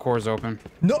 Their whole core is open.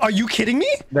 No, are you kidding me?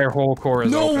 Their whole core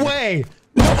is open. No way.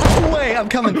 No way. I'm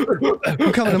coming.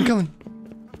 I'm coming. I'm coming.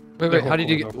 Wait, how did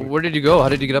you get, where did you go? How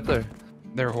did you get up there?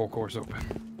 Their whole core is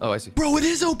open. Oh, I see. Bro, it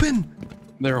is open.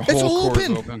 Their It's whole all core is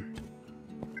open. open.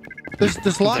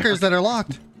 There's lockers that are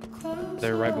locked.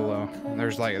 They're right below.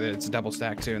 There's like, it's double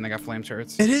stacked too, and they got flame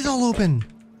turrets. It is all open.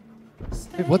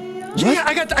 Hey, what? Yeah,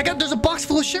 I got, there's a box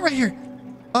full of shit right here.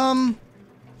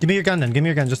 Give me your gun then. Give me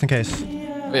your gun just in case.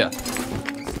 Oh, yeah.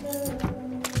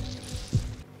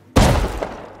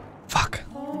 Fuck.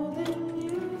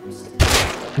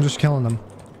 I'm just killing them.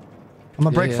 I'm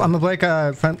gonna break, I'm gonna break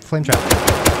flame trap.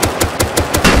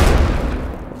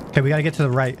 Okay, we gotta get to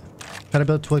the right. Gotta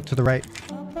build to the right.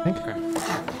 I think. Okay.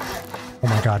 Oh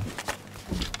my god.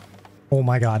 Oh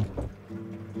my god.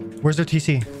 Where's their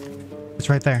TC? It's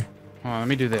right there. Hold on, let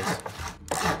me do this.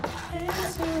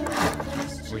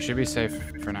 We should be safe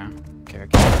for now. Okay,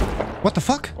 okay. What the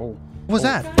fuck? Oh. What was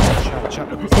that? Shut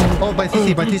up. Oh, by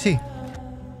TC, by TC.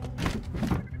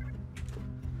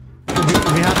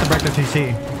 We have to break the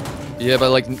TC. Yeah,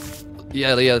 but like,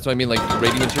 yeah, that's what I mean. Like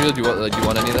raiding material. Do you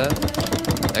want any of that?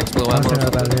 Explo ammo.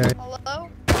 Hello?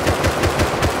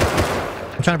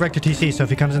 I'm trying to break the TC, so if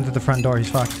he comes into the front door, he's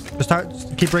fucked.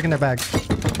 Just keep breaking their bags.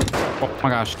 Oh my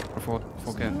gosh. Full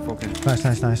kit, full kit. Nice,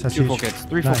 nice, nice. That's 2 huge. full kits,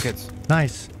 3 Nice. full kits.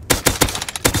 Nice.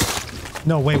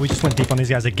 No way, we just went deep on these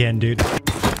guys again, dude. I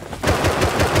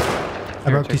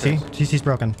broke TC. TC's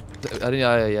broken.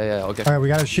 Yeah, okay. Alright, we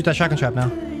gotta shoot that shotgun trap now.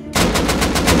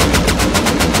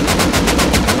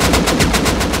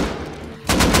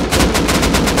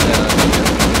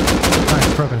 Nice,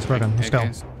 it's broken, it's broken. Let's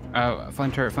go.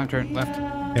 Flame turret, left.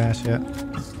 Yeah, I see it.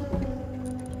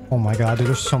 Oh my god, dude,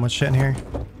 there's so much shit in here.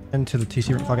 Into the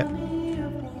TC room, fuck it.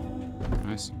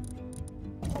 Nice.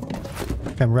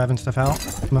 Okay, I'm revving stuff out.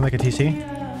 I'm gonna make a TC.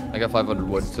 I got 500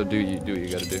 wood, so do what you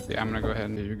gotta do. Yeah, I'm gonna go ahead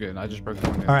and do. You're good. I just broke the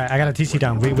one. Alright, I got a TC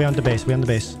down. We on the base. We on the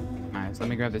base. Nice. Let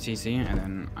me grab the TC and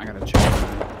then I gotta check.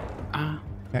 Yeah,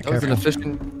 that was an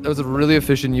efficient. That was a really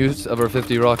efficient use of our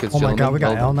 50 rockets. Oh my gentlemen.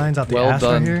 god, we got L9s out the ass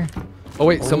right here. Oh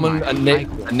wait, someone a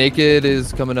naked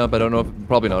is coming up. I don't know. If,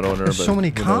 probably not owner. There's but so many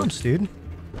comps, dude.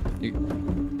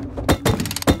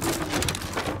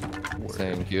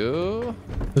 Thank you.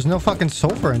 There's no fucking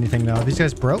sulfur or anything though. These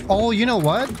guys broke. Oh, you know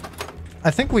what?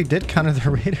 I think we did counter the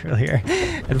raid earlier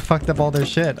and fucked up all their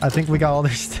shit. I think we got all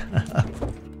their stuff.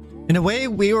 In a way,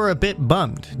 we were a bit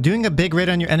bummed. Doing a big raid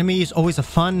on your enemy is always a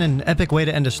fun and epic way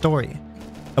to end a story.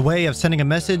 A way of sending a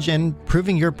message and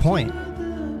proving your point.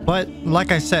 But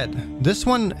like I said, this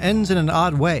one ends in an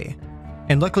odd way.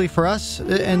 And luckily for us,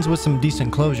 it ends with some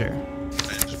decent closure.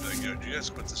 You guys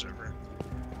quit the server.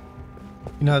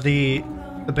 You know, the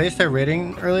base they're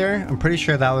raiding earlier, I'm pretty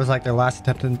sure that was like their last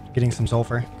attempt at getting some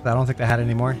sulfur. I don't think they had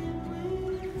any more.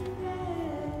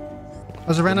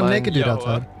 There's a random naked dude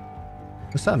outside.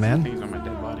 What's up, man? He's on my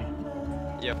dead body.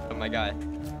 Yep, my guy.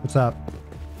 What's up?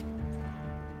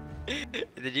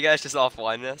 Did you guys just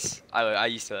offline this? I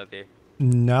used to live here.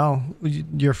 No.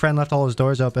 Your friend left all his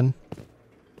doors open.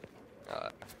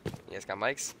 You guys got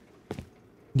mics?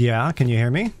 Yeah, can you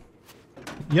hear me?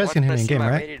 You guys can hear me in game,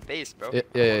 right? Base, bro. Yeah,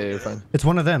 you're fine. It's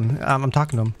one of them. I'm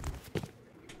talking to him.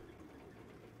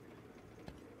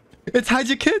 It's Hide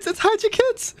Your Kids! It's Hide Your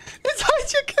Kids! It's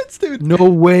Hide Your Kids, dude! No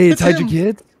way! It's Hide him. Your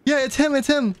Kids? Yeah, it's him, it's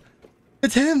him!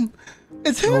 It's him!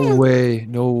 It's him! No way,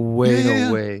 no way,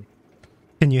 no way.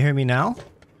 Can you hear me now?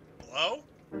 Hello?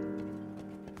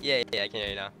 Yeah, I can hear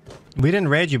you now. We didn't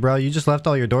raid you, bro. You just left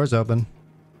all your doors open.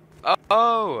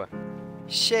 Oh!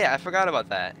 Shit, I forgot about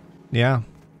that. Yeah.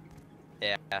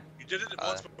 Yeah. You did it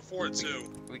once before,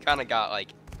 too. We kind of got, like...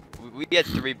 We had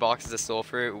 3 boxes of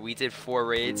sulfur, we did 4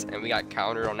 raids, and we got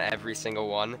countered on every single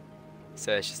one.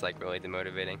 So it's just, like, really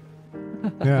demotivating.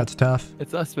 Yeah, it's tough.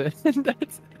 It's us, man.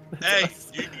 that's hey,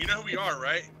 us. you know who we are,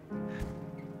 right?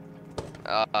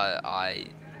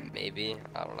 Maybe.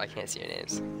 I can't see your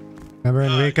names. Remember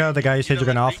Enrico, the guy you said you're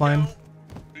gonna offline?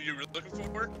 Who you were looking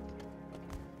for?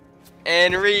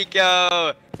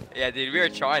 Enrico! Yeah, dude, we were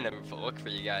trying to look for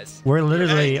you guys. We're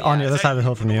literally on the other side of the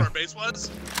hill from you. Where our base was?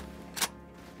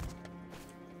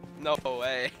 No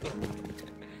way.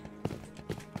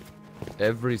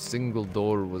 Every single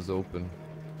door was open.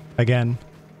 Again.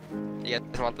 You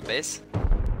guys want the base?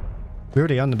 We're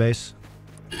already on the base.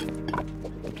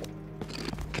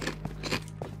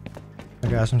 I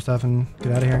got some stuff and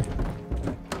get out of here.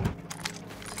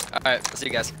 Alright, see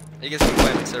you guys. You guys can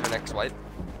play on the server next wipe.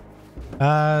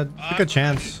 A good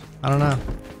chance. I don't know.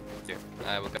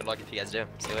 Alright, well, good luck if you guys do.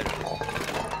 See you later.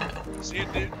 See you,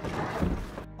 dude.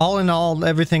 All in all,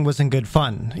 everything was in good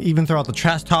fun. Even throughout the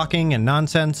trash talking and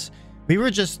nonsense, We were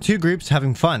just two groups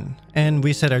having fun, and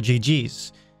we said our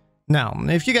GGs. Now,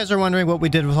 if you guys are wondering what we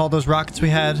did with all those rockets we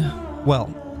had,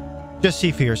 well, just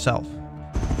see for yourself. If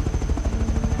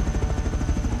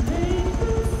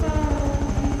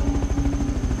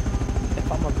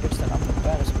I'm a bitch, then I'm the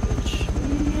baddest bitch.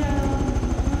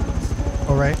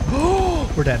 Alright.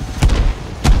 We're dead.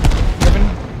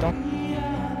 Kevin, don't.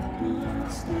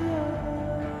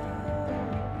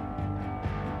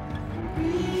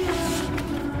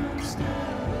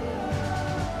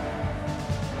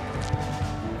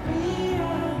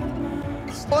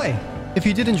 Oi! If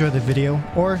you did enjoy the video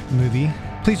or movie,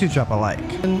 please do drop a like.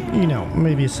 And, you know,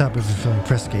 maybe a sub if you're feeling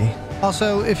frisky.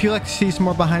 Also, if you'd like to see some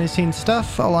more behind the scenes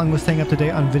stuff, along with staying up to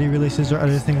date on video releases or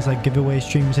other things like giveaways,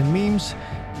 streams, and memes,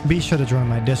 be sure to join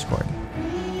my Discord.